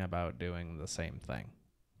thinking about doing the same thing.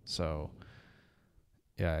 So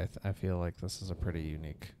yeah, I feel like this is a pretty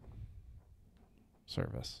unique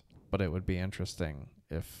service, but it would be interesting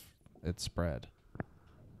if it spread.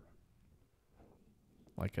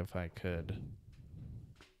 Like if I could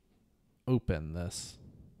open this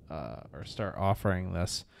or start offering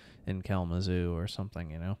this in Kalamazoo or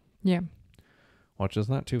something, you know? Yeah. Which is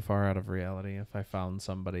not too far out of reality if I found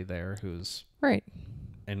somebody there who's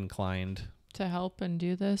inclined to help and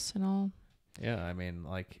do this and all. Yeah, I mean,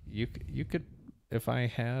 like you could, if I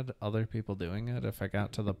had other people doing it, if I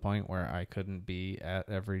got to the point where I couldn't be at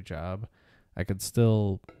every job, I could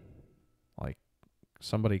still, like,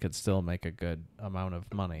 somebody could still make a good amount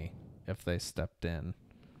of money if they stepped in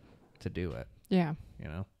to do it. Yeah. You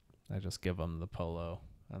know, I just give them the polo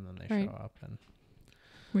and then they show up. And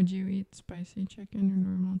would you eat spicy chicken or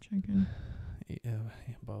normal chicken? Yeah,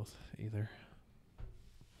 both, either.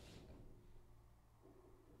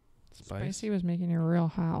 Spicy was making it real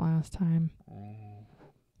hot last time.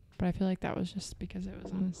 But I feel like that was just because it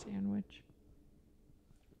was on a sandwich.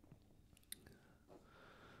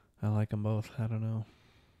 I like them both. I don't know.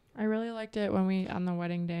 I really liked it on the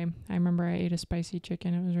wedding day. I remember I ate a spicy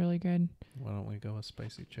chicken. It was really good. Why don't we go with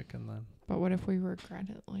spicy chicken then? But what if we regret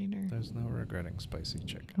it later? There's no regretting spicy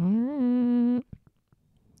chicken.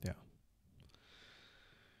 Yeah.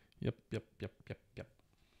 Yep.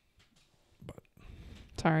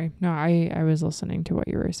 Sorry. No, I was listening to what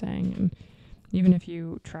you were saying. And even if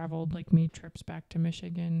you traveled like me, trips back to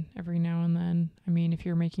Michigan every now and then, I mean, if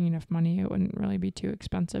you're making enough money, it wouldn't really be too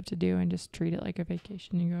expensive to do and just treat it like a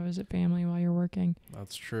vacation. You go visit family while you're working.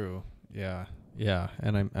 That's true. Yeah.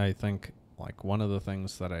 And I think like one of the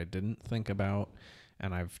things that I didn't think about,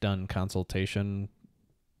 and I've done consultation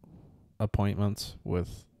appointments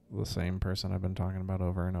with the same person I've been talking about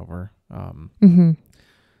over and over.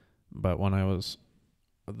 But when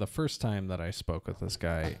the first time that I spoke with this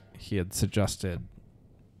guy, he had suggested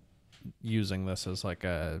using this as like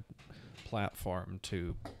a platform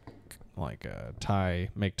to like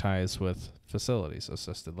make ties with facilities,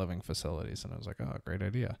 assisted living facilities. And I was like, oh, great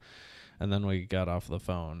idea. And then we got off the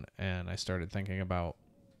phone and I started thinking about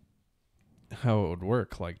how it would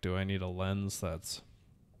work. Like, do I need a lens that's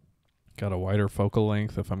got a wider focal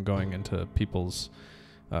length if I'm going into people's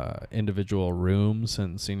individual rooms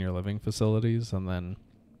in senior living facilities? And then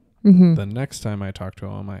the next time I talked to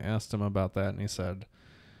him, I asked him about that, and he said,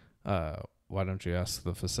 why don't you ask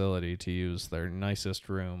the facility to use their nicest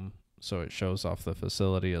room so it shows off the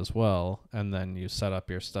facility as well, and then you set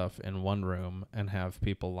up your stuff in one room and have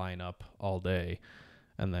people line up all day,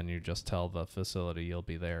 and then you just tell the facility you'll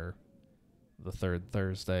be there the third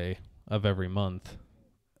Thursday of every month,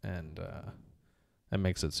 and it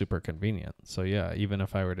makes it super convenient. So yeah, even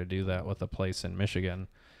if I were to do that with a place in Michigan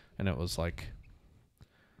and it was like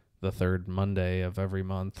the third Monday of every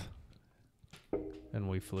month and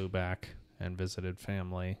we flew back and visited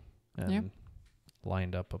family and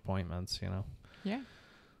lined up appointments, Yeah.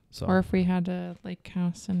 So, or if we had a lake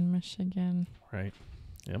house in Michigan. Right.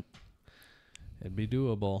 Yep. It'd be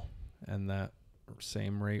doable, and that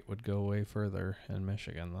same rate would go way further in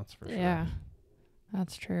Michigan, that's for sure. Yeah,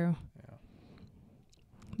 that's true. Yeah.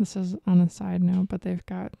 This is on a side note, but they've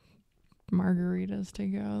got margaritas to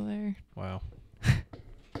go there. Wow.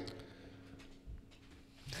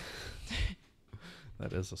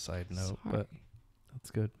 That is a side note, but that's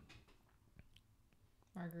good.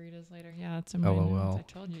 Margaritas later. Yeah, that's in my LOL. notes.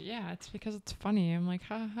 I told you. Yeah, it's because it's funny. I'm like,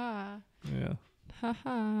 ha ha. Yeah. Ha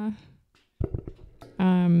ha.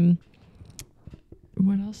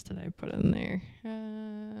 What else did I put in there?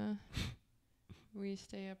 We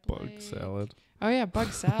stay up Bug late. salad. Oh yeah,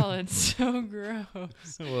 bug salad. So gross. Well,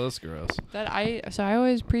 that's gross. I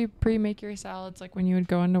always pre make your salads like when you would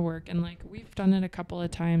go into work, and like we've done it a couple of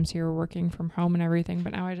times here working from home and everything,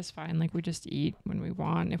 but now I just find like we just eat when we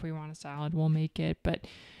want. If we want a salad, we'll make it, but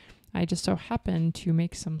I just so happen to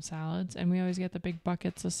make some salads, and we always get the big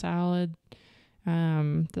buckets of salad.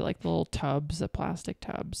 They're like the little tubs, the plastic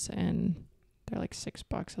tubs, and they're like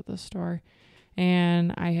 $6 at the store.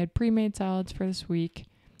 And I had pre-made salads for this week.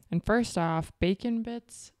 And first off, bacon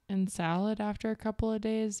bits in salad after a couple of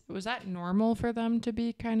days, was that normal for them to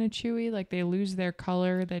be kind of chewy? Like they lose their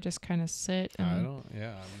color, they just kind of sit. I've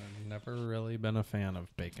never really been a fan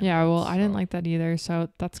of bacon. Yeah, bits, well, I didn't like that either. So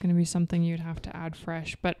that's going to be something you'd have to add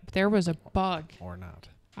fresh. But there was a bug or not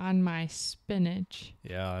on my spinach.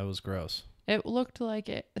 Yeah, it was gross. It looked like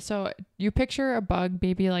it. So you picture a bug,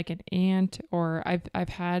 maybe like an ant, or I've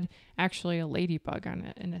had actually a ladybug on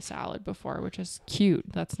it in a salad before, which is cute.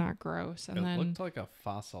 That's not gross. And it looked like a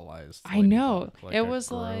fossilized. I know. Like it was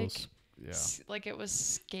gross, like it was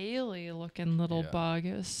scaly looking little bug.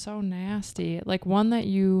 It was so nasty. Like one that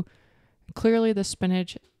you clearly the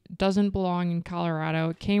spinach doesn't belong in Colorado.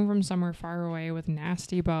 It came from somewhere far away with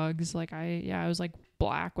nasty bugs. Like it was like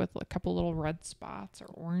black with a couple little red spots or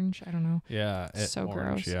orange. I don't know. Yeah, so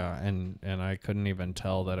orange, gross. Yeah, and I couldn't even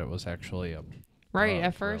tell that it was actually a right. bug,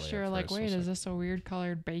 At first really. you're At like, first wait, is this a weird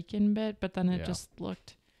colored bacon bit? But then it just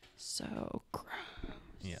looked so gross.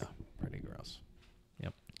 Yeah, pretty gross.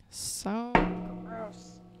 Yep. So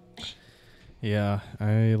gross. Yeah,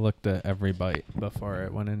 I looked at every bite before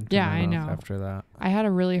it went into I my mouth know. after that. I had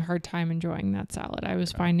a really hard time enjoying that salad. I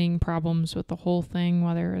was finding problems with the whole thing,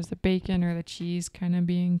 whether it was the bacon or the cheese kind of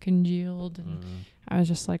being congealed. And I was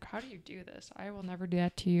just like, how do you do this? I will never do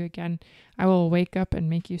that to you again. I will wake up and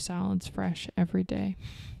make you salads fresh every day.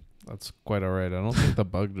 That's quite all right. I don't think the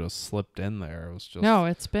bug just slipped in there. It was just... No,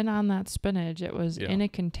 it's been on that spinach. It was in a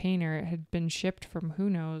container. It had been shipped from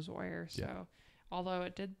who knows where. So, although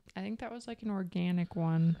it did, I think that was like an organic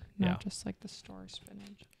one, not just like the store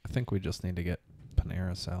spinach. I think we just need to get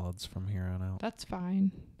Panera salads from here on out. That's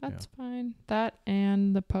fine. That's fine. That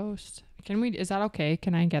and the Post. Is that okay?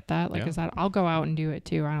 Can I get that? Like, Yeah. is that, I'll go out and do it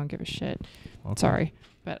too. I don't give a shit. Okay. Sorry,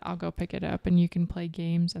 but I'll go pick it up and you can play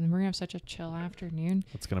games and we're gonna have such a chill afternoon.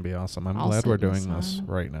 That's going to be awesome. I'm I'll glad sit we're in the doing this sun.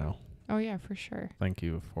 right now. Oh yeah, for sure. Thank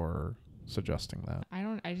you for suggesting that. I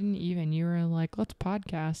didn't even, you were like, let's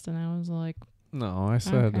podcast. And I was like, No, I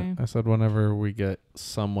Okay. said whenever we get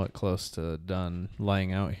somewhat close to done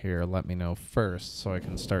laying out here, let me know first so I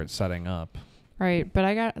can start setting up. right. But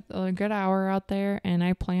I got a good hour out there and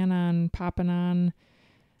I plan on popping on,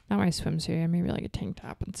 not my swimsuit, maybe like a tank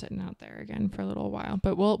top and sitting out there again for a little while.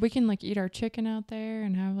 But we can like eat our chicken out there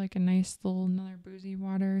and have like a nice little another boozy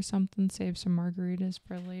water or something, save some margaritas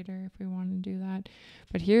for later if we want to do that.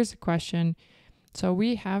 But here's the question. So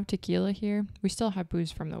we have tequila here. We still have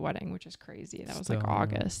booze from the wedding, which is crazy. That was like Still.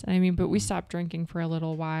 August. I mean, but we stopped drinking for a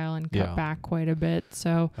little while and cut Yeah. back quite a bit.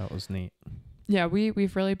 So That was neat. yeah,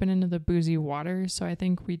 we've really been into the boozy water. So I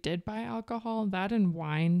think we did buy alcohol, that and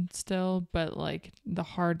wine still, but like the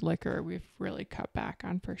hard liquor we've really cut back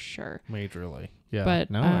on for sure. Majorly. Yeah. But,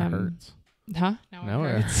 now it hurts. Huh? Now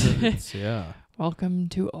it hurts. Yeah. Welcome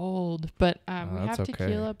to old. But we that's have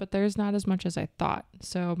tequila, okay. but there's not as much as I thought.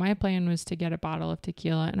 So my plan was to get a bottle of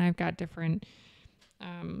tequila, and I've got different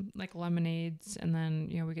like lemonades, and then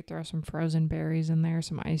we could throw some frozen berries in there,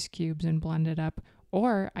 some ice cubes, and blend it up.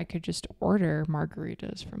 Or I could just order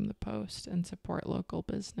margaritas from the post and support local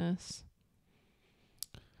business.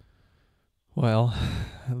 Well,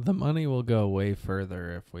 the money will go way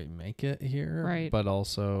further if we make it here. Right. But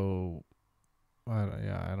also, I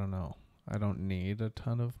don't know. I don't need a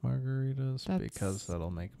ton of margaritas because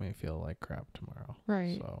that'll make me feel like crap tomorrow.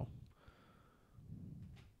 Right. So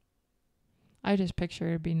I just picture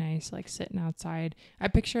it'd be nice, like sitting outside. I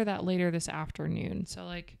picture that later this afternoon. So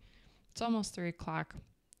like it's almost 3:00.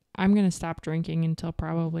 I'm going to stop drinking until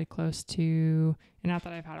probably close to, and not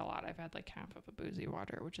that I've had a lot. I've had like half of a boozy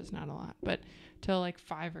water, which is not a lot, but till like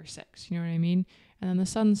 5 or 6, you know what I mean? And then the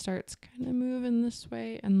sun starts kind of moving this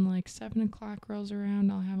way and like 7:00 rolls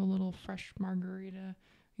around. I'll have a little fresh margarita.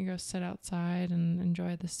 You go sit outside and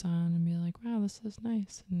enjoy the sun and be like, wow, this is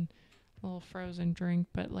nice. And a little frozen drink,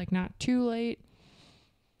 but like not too late.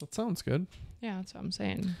 that sounds good. Yeah, that's what I'm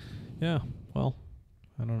saying. Yeah. Well,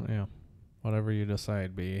 I don't. Yeah. Whatever you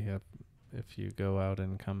decide, B. If you go out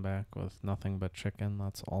and come back with nothing but chicken,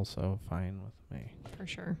 that's also fine with me. For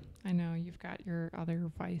sure. I know you've got your other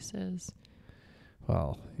vices.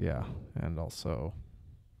 Well, yeah, and also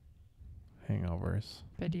hangovers.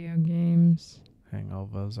 Video games.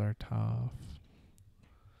 Hangovers are tough.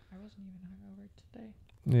 I wasn't even hungover today.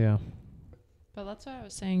 Yeah. But that's what I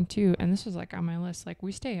was saying too. And this was like on my list. Like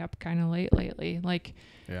we stay up kind of late lately. Like,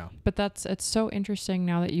 Yeah. but it's so interesting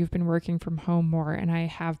now that you've been working from home more, and I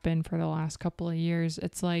have been for the last couple of years.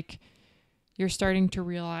 It's like you're starting to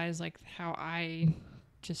realize like how I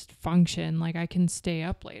just function. Like I can stay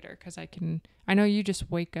up later because I know you just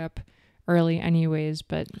wake up early anyways,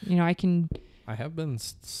 but I have been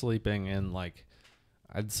sleeping in like,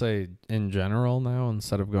 I'd say in general now,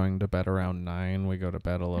 instead of going to bed around 9, we go to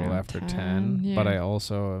bed a little Around after 10. 10, yeah. But I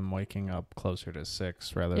also am waking up closer to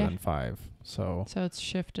 6 rather Yeah. than 5. So it's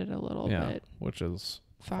shifted a little yeah, bit. which is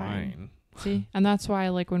Fine. fine. See, and that's why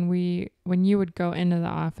like when you would go into the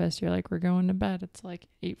office, you're like, we're going to bed. It's like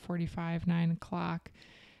 8:45, 9:00.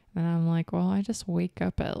 And I'm like, well, I just wake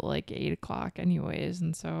up at like 8:00 anyways.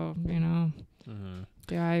 And so, Mm-hmm.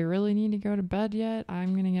 do I really need to go to bed yet?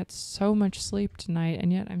 I'm going to get so much sleep tonight.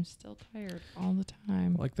 And yet I'm still tired all the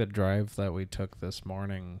time. Like the drive that we took this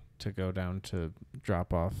morning to go down to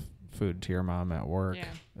drop off food to your mom at work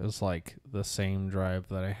is like the same drive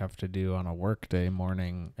that I have to do on a work day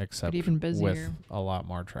morning, except But even busier. with a lot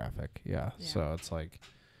more traffic. Yeah. So it's like,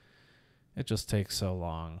 it just takes so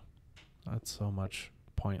long. That's so much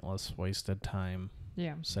pointless, wasted time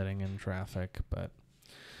sitting in traffic. But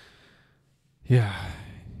yeah,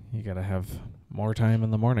 you got to have more time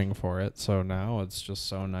in the morning for it. So now it's just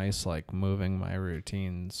so nice, like moving my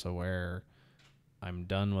routine so where I'm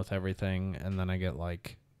done with everything and then I get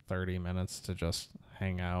like 30 minutes to just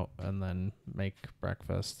hang out and then make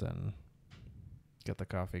breakfast and get the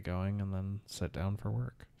coffee going and then sit down for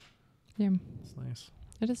work. Yeah. It's nice.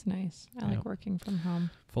 It is nice. I like working from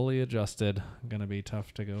home. Fully adjusted. Gonna be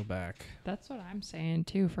tough to go back. That's what I'm saying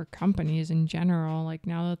too for companies in general. Like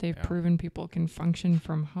now that they've proven people can function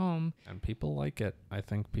from home. And people like it. I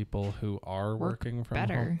think people who are working from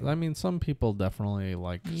better. home. I mean, some people definitely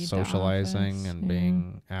like Need the socializing office, and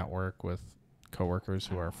being at work with coworkers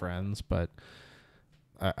who are friends, but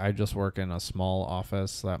I just work in a small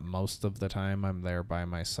office that most of the time I'm there by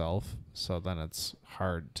myself. So then it's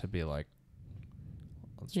hard to be like,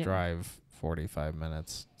 let's drive 45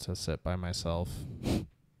 minutes to sit by myself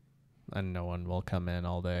and no one will come in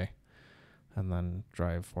all day, and then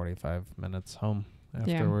drive 45 minutes home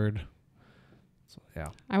afterward. So yeah.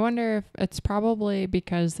 I wonder if it's probably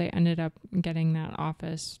because they ended up getting that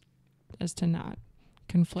office as to not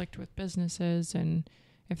conflict with businesses, and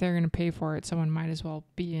if they're going to pay for it, someone might as well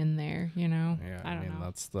be in there, you know? Yeah, I don't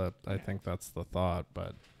know. I think that's the thought,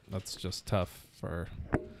 but that's just tough for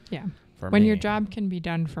When me. your job can be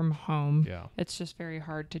done from home, Yeah. it's just very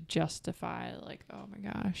hard to justify, like, oh my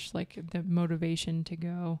gosh, like the motivation to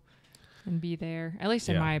go and be there. At least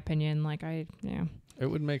in my opinion, like It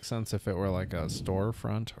would make sense if it were like a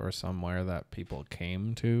storefront or somewhere that people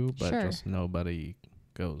came to, but just nobody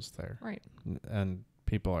goes there. Right. And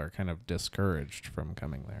people are kind of discouraged from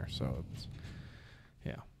coming there. So it's,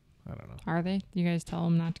 I don't know. Are they? You guys tell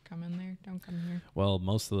them not to come in there? Don't come here? Well,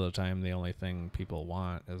 most of the time, the only thing people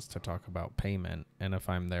want is to talk about payment. And if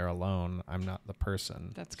I'm there alone, I'm not the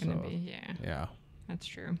person. That's going to be, Yeah. That's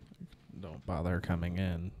true. Don't bother coming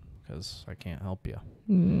in because I can't help you.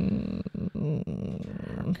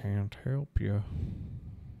 I can't help you.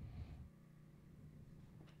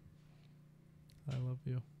 I love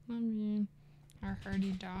you. Love you. Our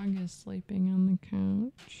hardy dog is sleeping on the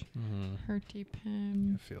couch. Mm-hmm. Herty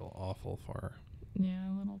Pim. I feel awful for her. Yeah,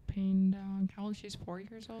 little pain dog. How old? She's 4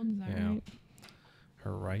 years old. Is that right?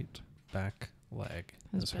 Her right back leg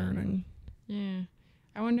is hurting. Yeah.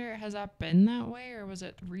 I wonder, has that been that way, or was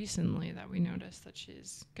it recently that we noticed that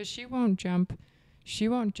because she won't jump. She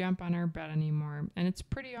won't jump on our bed anymore, and it's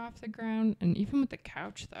pretty off the ground. And even with the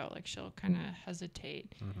couch, though, like she'll kind of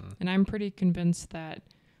hesitate. Mm-hmm. And I'm pretty convinced that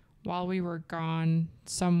while we were gone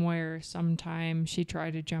somewhere, sometime, she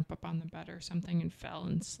tried to jump up on the bed or something and fell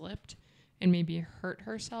and slipped and maybe hurt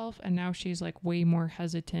herself. And now she's like way more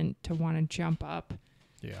hesitant to want to jump up.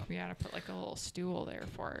 Yeah. We got to put like a little stool there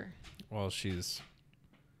for her. Well, she's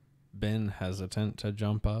been hesitant to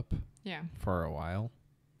jump up for a while.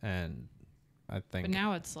 And I think but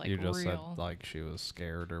now it's like you just real. said like she was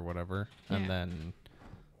scared or whatever. Yeah. And then,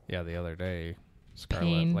 the other day,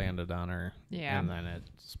 Scarlett landed on her. Yeah. And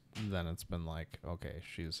then it's been like, okay,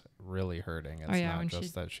 she's really hurting. It's not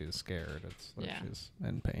just that she's scared. It's that she's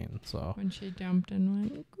in pain. So when she jumped and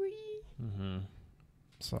went, wee. Mm-hmm.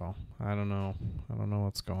 So I don't know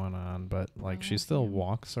what's going on, but like she still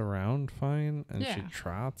walks around fine, and she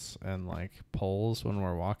trots and like pulls when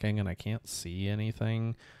we're walking, and I can't see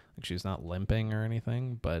anything. Like she's not limping or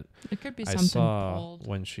anything, but it could be something saw pulled.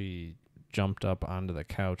 When she jumped up onto the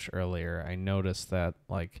couch earlier, I noticed that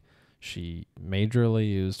like she majorly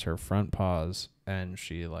used her front paws, and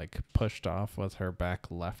she like pushed off with her back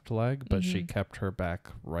left leg, but she kept her back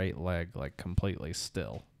right leg like completely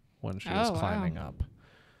still when she was climbing up.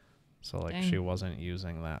 So like she wasn't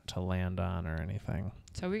using that to land on or anything.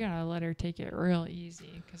 So we gotta let her take it real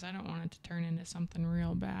easy, because I don't want it to turn into something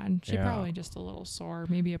real bad. She probably just a little sore,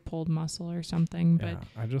 maybe a pulled muscle or something. But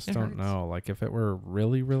I just don't know. Like if it were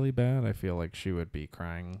really, really bad, I feel like she would be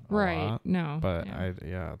crying a lot. No. But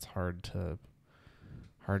it's hard to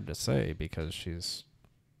say because she's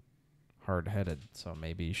hard-headed. So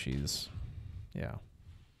maybe she's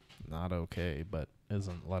not okay, but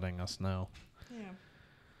isn't letting us know. Yeah.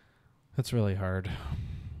 It's really hard.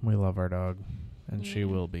 We love our dog, and she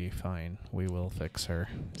will be fine. We will fix her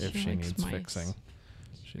if she needs fixing.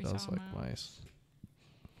 She does like mice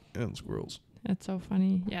and squirrels. It's so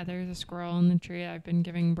funny. Yeah, there's a squirrel in the tree I've been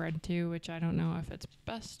giving bread to, which I don't know if it's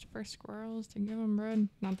best for squirrels to give them bread.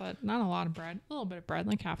 Not a lot of bread, a little bit of bread,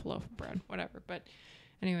 like half a loaf of bread, whatever. But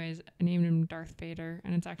anyways, I named him Darth Vader,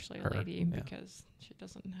 and it's actually a lady because she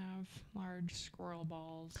doesn't have large squirrel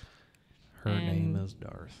balls. Her name is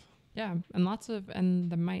Darth. Yeah, and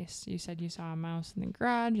the mice. You said you saw a mouse in the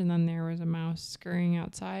garage, and then there was a mouse scurrying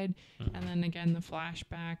outside. Mm-hmm. And then again, the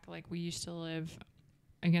flashback, like we used to live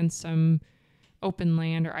against some open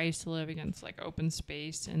land, or I used to live against like open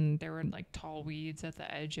space, and there were like tall weeds at the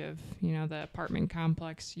edge of, the apartment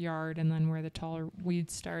complex yard, and then where the taller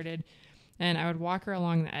weeds started. And I would walk her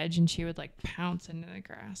along the edge, and she would like pounce into the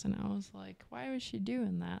grass, and I was like, why was she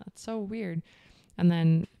doing that? It's so weird. And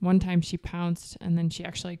then one time she pounced, and then she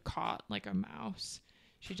actually caught like a mouse.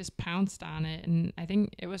 She just pounced on it, and I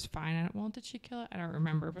think it was fine. Did she kill it? I don't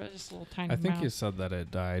remember, but it was just a little tiny mouse. I think you said that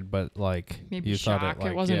it died, but like maybe you shock. thought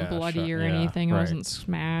It wasn't bloody or anything. It wasn't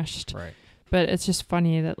smashed. Right. But it's just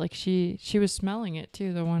funny that like she was smelling it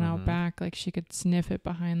too, the one out back. Like she could sniff it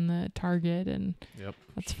behind the target, and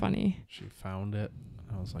that's funny. She found it.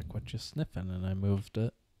 I was like, "What you sniffing?" And I moved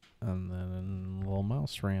it, and then a little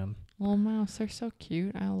mouse ran. Little mouse, they're so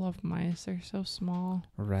cute. I love mice. They're so small.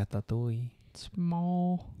 Ratatouille.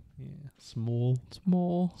 Small. Yeah. Small.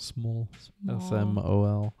 Small. Small.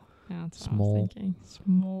 SMOL. Yeah, that's what I Small. was thinking.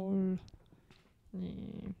 Small.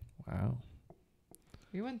 Yeah. Wow.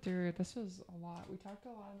 We went through, this was a lot. We talked a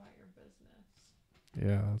lot about your business.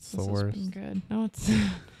 Yeah, that's This the has worst. been good. No, it's,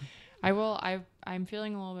 I'm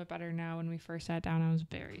feeling a little bit better now. When we first sat down, I was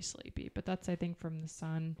very sleepy, but that's, I think, from the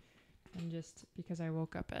sun and just because I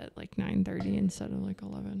woke up at like 9:30 instead of like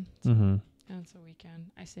 11. So, Mm-hmm. and it's a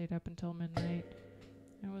weekend. I stayed up until midnight.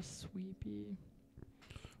 I was sleepy.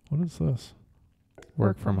 What is this?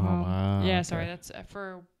 Work from home. Ah, Yeah, okay. sorry. That's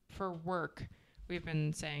for work. We've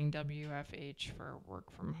been saying WFH for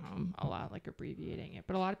work from home a lot, like abbreviating it.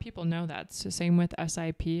 But a lot of people know that. It's the same with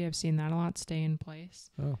SIP. I've seen that a lot stay in place.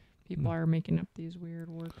 Oh. People are making up these weird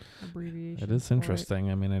work abbreviations. It is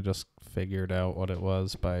interesting. I mean, I just figured out what it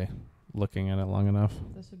was by looking at it long enough.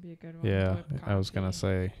 This would be a good one. Yeah, Whipped I was going to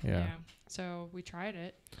coffee. say, yeah. So we tried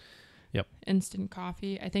it. Yep. Instant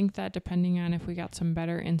coffee. I think that depending on if we got some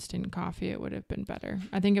better instant coffee, it would have been better.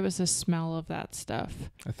 I think it was the smell of that stuff.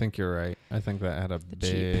 I think you're right. I think that had a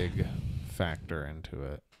big factor into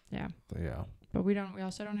it. Yeah. Yeah. But we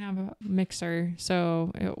also don't have a mixer.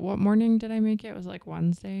 So what morning did I make it? It was like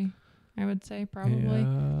Wednesday, I would say, probably.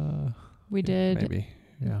 We did Maybe.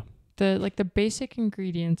 Yeah. the basic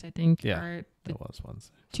ingredients, I think, are it was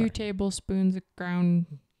Wednesday. 2 tablespoons of ground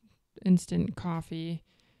instant coffee,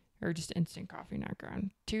 or just instant coffee, not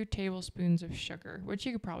ground. 2 tablespoons of sugar, which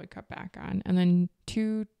you could probably cut back on, and then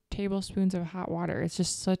 2 tablespoons of hot water. It's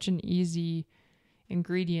just such an easy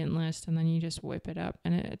ingredient list, and then you just whip it up.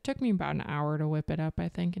 And it took me about an hour to whip it up, I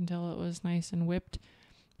think, until it was nice and whipped.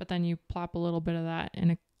 But then you plop a little bit of that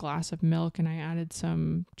in a glass of milk, and I added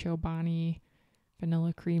some Chobani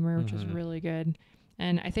vanilla creamer, which was really good.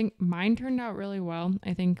 And I think mine turned out really well.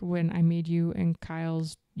 I think when I made yours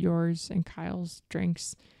and Kyle's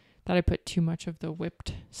drinks, that I put too much of the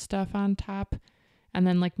whipped stuff on top, and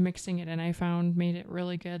then like mixing it in, I found made it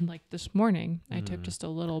really good. Like this morning, I took just a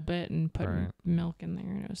little bit and put milk in there,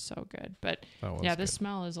 and it was so good. But yeah, the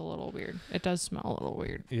smell is a little weird. It does smell a little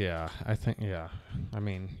weird. Yeah, I think, I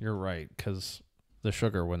mean, you're right, because the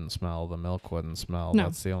sugar wouldn't smell, the milk wouldn't smell. No.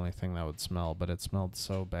 That's the only thing that would smell, but it smelled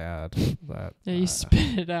so bad that... Yeah, you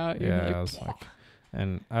spit it out. Yeah, I was like...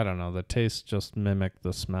 And I don't know, the taste just mimicked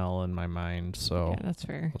the smell in my mind, so... Yeah, that's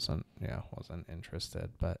fair. Wasn't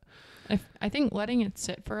interested, but... I think letting it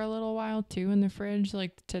sit for a little while, too, in the fridge,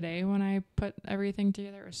 like today when I put everything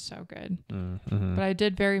together, it was so good. Mm-hmm. But I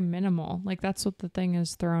did very minimal. Like, that's what the thing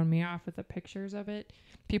is throwing me off with the pictures of it.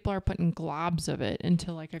 People are putting globs of it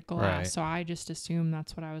into, like, a glass, so I just assumed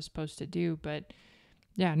that's what I was supposed to do, but...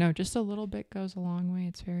 Yeah, no, just a little bit goes a long way.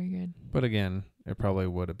 It's very good. But again, it probably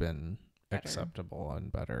would have been... Better. Acceptable and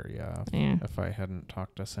better, if I hadn't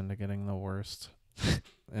talked us into getting the worst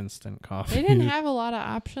instant coffee. They didn't have a lot of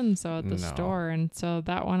options though at the store, and so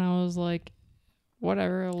that one I was like,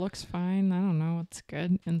 whatever, it looks fine. I don't know, it's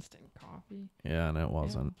good. Instant coffee. Yeah, and it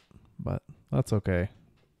wasn't, but that's okay.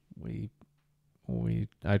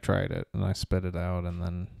 I tried it and I spit it out, and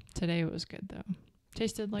then today it was good though.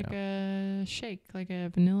 Tasted like a shake, like a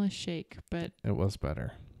vanilla shake, but it was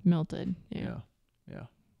better. Melted.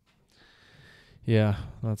 Yeah,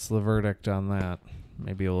 that's the verdict on that.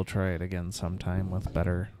 Maybe we'll try it again sometime with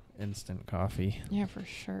better instant coffee. Yeah, for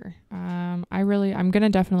sure. I'm gonna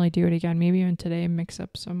definitely do it again. Maybe even today, mix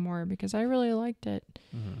up some more, because I really liked it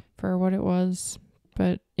for what it was.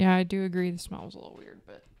 But yeah, I do agree the smell was a little weird,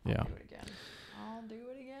 but I'll do it again. I'll do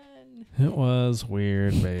it again. It was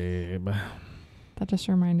weird, babe. That just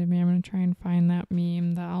reminded me, I'm gonna try and find that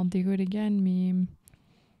meme, the I'll do it again meme.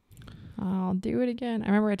 I'll do it again. I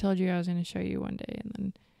remember I told you I was going to show you one day,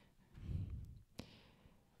 and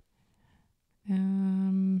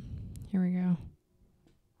then here we go.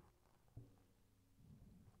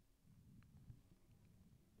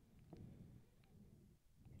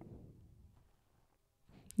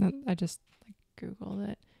 No, I just Googled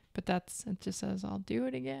it, but it just says I'll do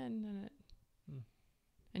it again,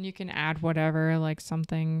 and you can add whatever, like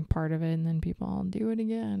something part of it, and then people, I'll do it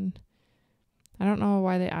again. I don't know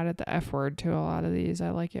why they added the F word to a lot of these. I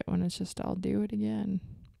like it when it's just, I'll do it again.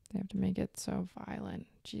 They have to make it so violent.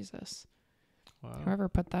 Jesus. Wow. Whoever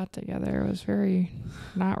put that together was very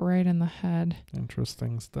not right in the head.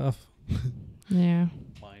 Interesting stuff. Yeah.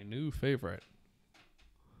 My new favorite.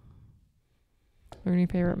 Your new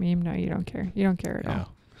favorite meme? No, you don't care. You don't care at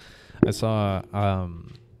all. I saw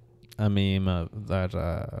a meme of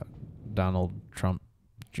that Donald Trump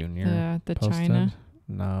Jr. The posted. China?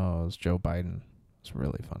 No, it was Joe Biden. It's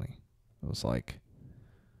really funny. It was like,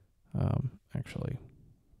 actually,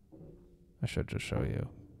 I should just show you.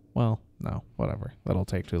 Well, no, whatever. That'll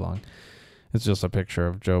take too long. It's just a picture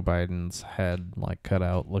of Joe Biden's head, like, cut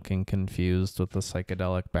out, looking confused with the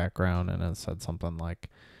psychedelic background, and it said something like,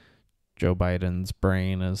 Joe Biden's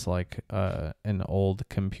brain is like an old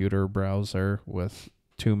computer browser with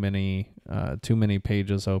too many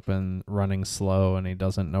pages open, running slow, and he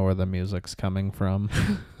doesn't know where the music's coming from.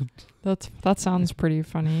 That sounds pretty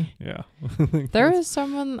funny. Yeah. There is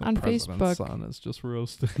someone the on president's Facebook. son is just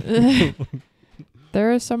roasted.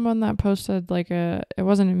 There is someone that posted like it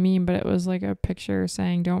wasn't a meme, but it was like a picture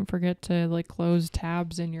saying, don't forget to like close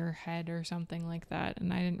tabs in your head or something like that.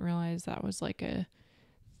 And I didn't realize that was like a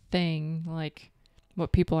thing, like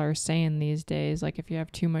what people are saying these days. Like if you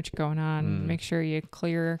have too much going on, make sure you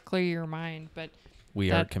clear your mind. But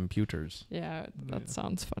we are computers. Yeah, that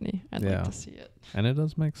sounds funny. I'd like to see it. And it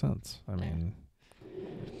does make sense. I mean,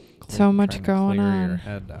 so much going on. Your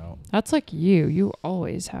head out. That's like you. You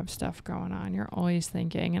always have stuff going on. You're always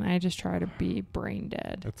thinking, and I just try to be brain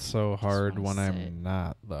dead. It's so hard when I'm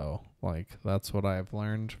not, though. Like, that's what I've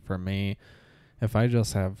learned. For me, if I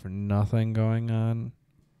just have nothing going on,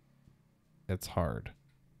 it's hard.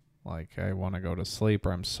 Like, I want to go to sleep,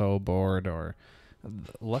 or I'm so bored, or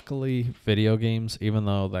luckily video games, even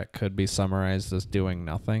though that could be summarized as doing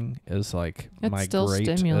nothing, is like it's my great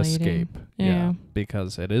escape. Yeah,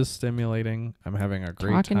 because it is stimulating. I'm having a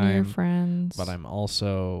great talking time to your friends, but I'm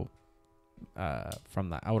also from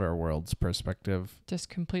the outer world's perspective just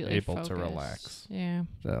completely able focused. To relax. Yeah,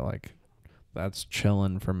 so, like, that's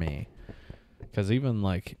chilling for me, because even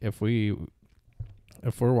like if we're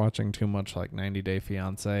watching too much like 90 Day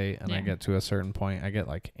Fiance and I get to a certain point, I get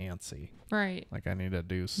like antsy. Right. Like I need to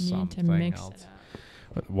do something else. It up.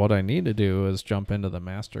 But what I need to do is jump into the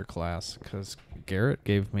master class, because Garrett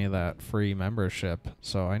gave me that free membership,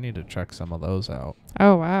 so I need to check some of those out.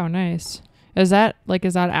 Oh wow, nice. Is that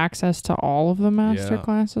access to all of the master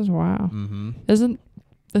classes? Wow. Mm-hmm.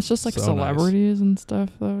 It's just like so celebrities nice. And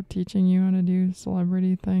stuff though, teaching you how to do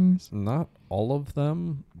celebrity things? Not all of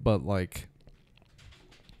them, but like,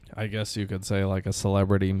 I guess you could say like a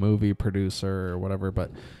celebrity movie producer or whatever.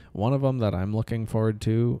 But one of them that I'm looking forward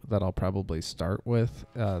to, that I'll probably start with,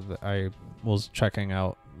 I was checking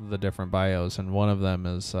out the different bios, and one of them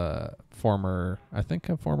is a former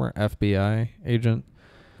FBI agent,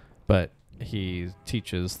 but he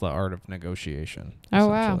teaches the art of negotiation. Oh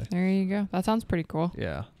wow, there you go. That sounds pretty cool.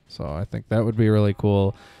 Yeah, so I think that would be really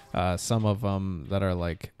cool. Some of them that are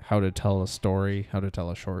like how to tell a story, how to tell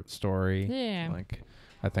a short story. Yeah. Like,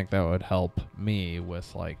 I think that would help me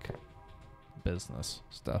with like business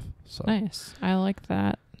stuff. So nice. I like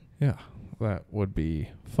that. Yeah, that would be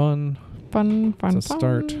fun. Fun to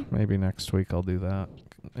start. Maybe next week I'll do that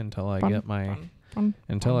until I get my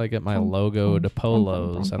logoed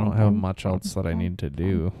polos. I don't have much else that I need to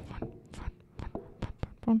do.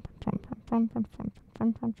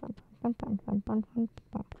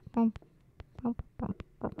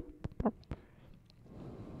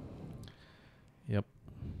 Yep.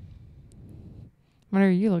 What are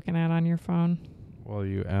you looking at on your phone? Well,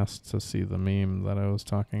 you asked to see the meme that I was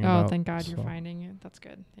talking about. Oh, thank God you're finding it. That's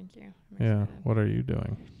good. Thank you. Yeah. What are you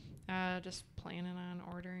doing? Just planning on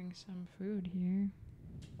ordering some food here.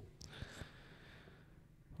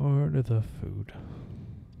 Order the food.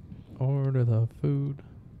 Order the food.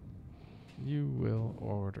 You will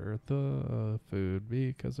order the food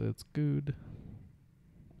because it's good.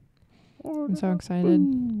 I'm so excited.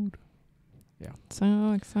 Food. Yeah.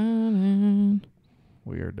 So excited.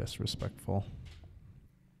 We are disrespectful.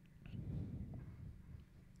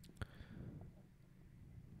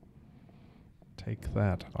 Take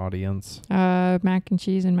that, audience. Mac and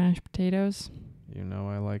cheese and mashed potatoes. You know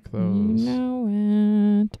I like those. You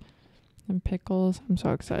know it. And pickles. I'm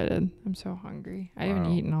so excited. I'm so hungry. I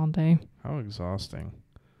haven't eaten all day. How exhausting.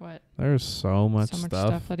 What? There's so much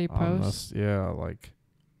stuff that he posts. Yeah, like,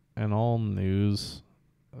 and all news.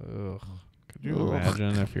 Ugh. Could you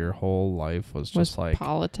imagine if your whole life was just like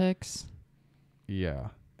politics? Yeah,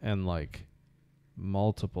 and like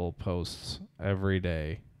multiple posts every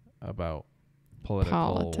day about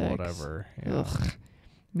politics. Whatever. Yeah. Ugh.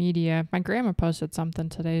 Media. My grandma posted something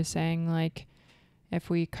today saying like, if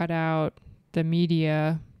we cut out the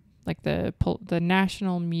media, like the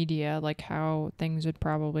national media, like how things would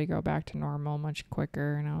probably go back to normal much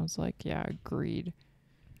quicker. And I was like, yeah, agreed.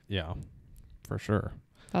 Yeah, for sure.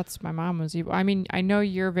 That's my mom was evil. I mean, I know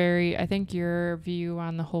I think your view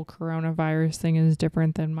on the whole coronavirus thing is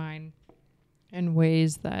different than mine in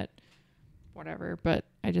ways that whatever, but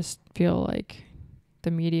I just feel like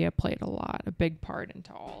the media played a big part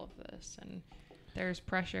into all of this. And there's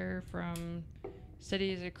pressure from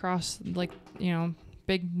cities across, like,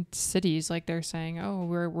 big cities, like they're saying, oh,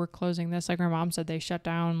 we're closing this. Like my mom said, they shut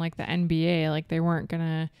down like the NBA, like they weren't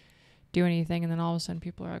gonna do anything, and then all of a sudden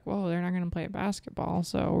people are like, whoa, they're not gonna play basketball,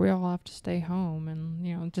 so we all have to stay home. And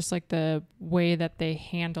you know, just like the way that they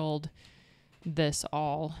handled this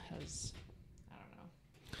all has, I don't know.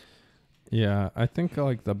 Yeah, I think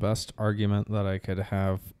like the best argument that I could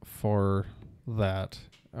have for that,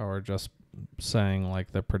 or just saying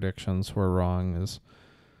like the predictions were wrong, is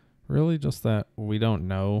really just that we don't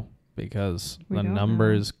know, because the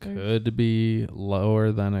numbers could be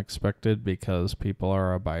lower than expected because people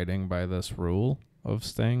are abiding by this rule of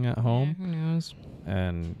staying at home. Yeah, who knows?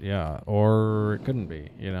 And yeah, or it couldn't be,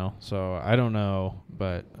 so I don't know,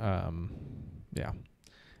 but yeah,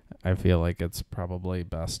 I feel like it's probably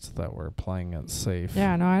best that we're playing it safe.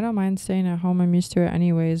 Yeah, no, I don't mind staying at home. I'm used to it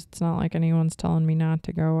anyways. It's not like anyone's telling me not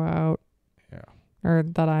to go out. Yeah. Or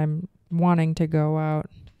that I'm wanting to go out.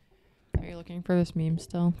 Are you looking for this meme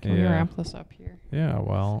still? Can we wrap this up here? Yeah,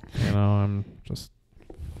 well, I'm just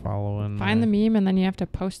following. Find the meme, and then you have to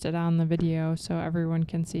post it on the video so everyone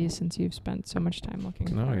can see, since you've spent so much time looking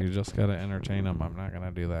for it. No, you just got to entertain them. I'm not going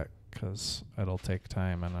to do that because it'll take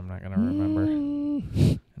time, and I'm not going to remember.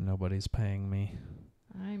 And nobody's paying me.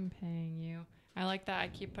 I'm paying you. I like that. I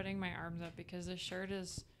keep putting my arms up because this shirt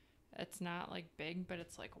it's not like big, but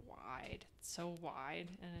it's like wide. It's so wide,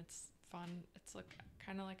 and it's fun. It's like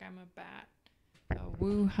kind of like I'm a bat, a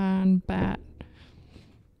Wuhan bat.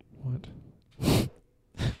 What?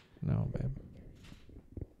 No, babe.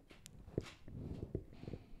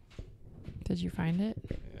 Did you find it?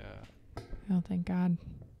 Yeah. Oh, thank God.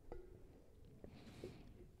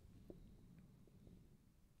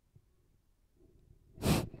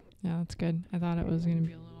 Yeah, that's good. I thought it was going to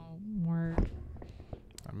be a little more.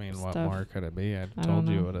 I mean, Stuff. What more could it be? I I told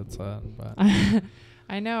don't you know. what it said, but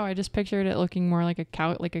I know. I just pictured it looking more like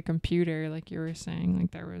like a computer, like you were saying.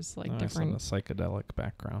 Like there was like different. It's a psychedelic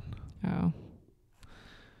background. Oh.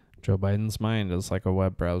 Joe Biden's mind is like a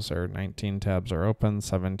web browser. 19 tabs are open,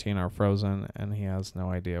 17 are frozen, and he has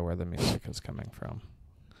no idea where the music is coming from.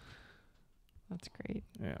 That's great.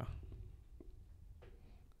 Yeah.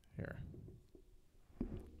 Here.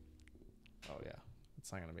 Oh, yeah.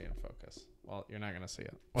 It's not going to be in focus. Well, you're not going to see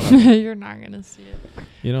it. Whatever. You're not going to see it.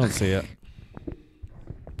 You don't see it.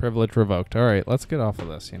 Privilege revoked. All right, let's get off of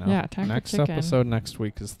this, Yeah, Taco Next Chicken. episode next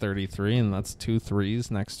week is 33, and that's 2 3s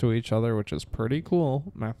next to each other, which is pretty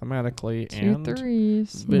cool mathematically and 2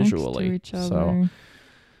 3s visually. next to each So other.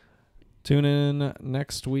 tune in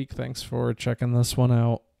next week. Thanks for checking this one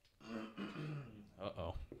out.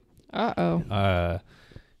 Uh-oh.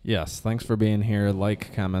 Yes, thanks for being here.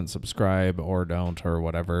 Like, comment, subscribe, or don't, or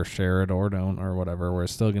whatever. Share it or don't, or whatever. We're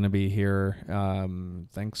still going to be here.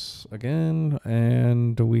 Thanks again,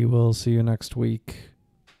 and we will see you next week.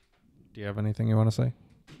 Do you have anything you want to say?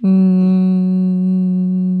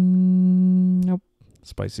 Nope.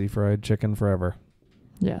 Spicy fried chicken forever.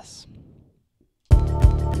 Yes.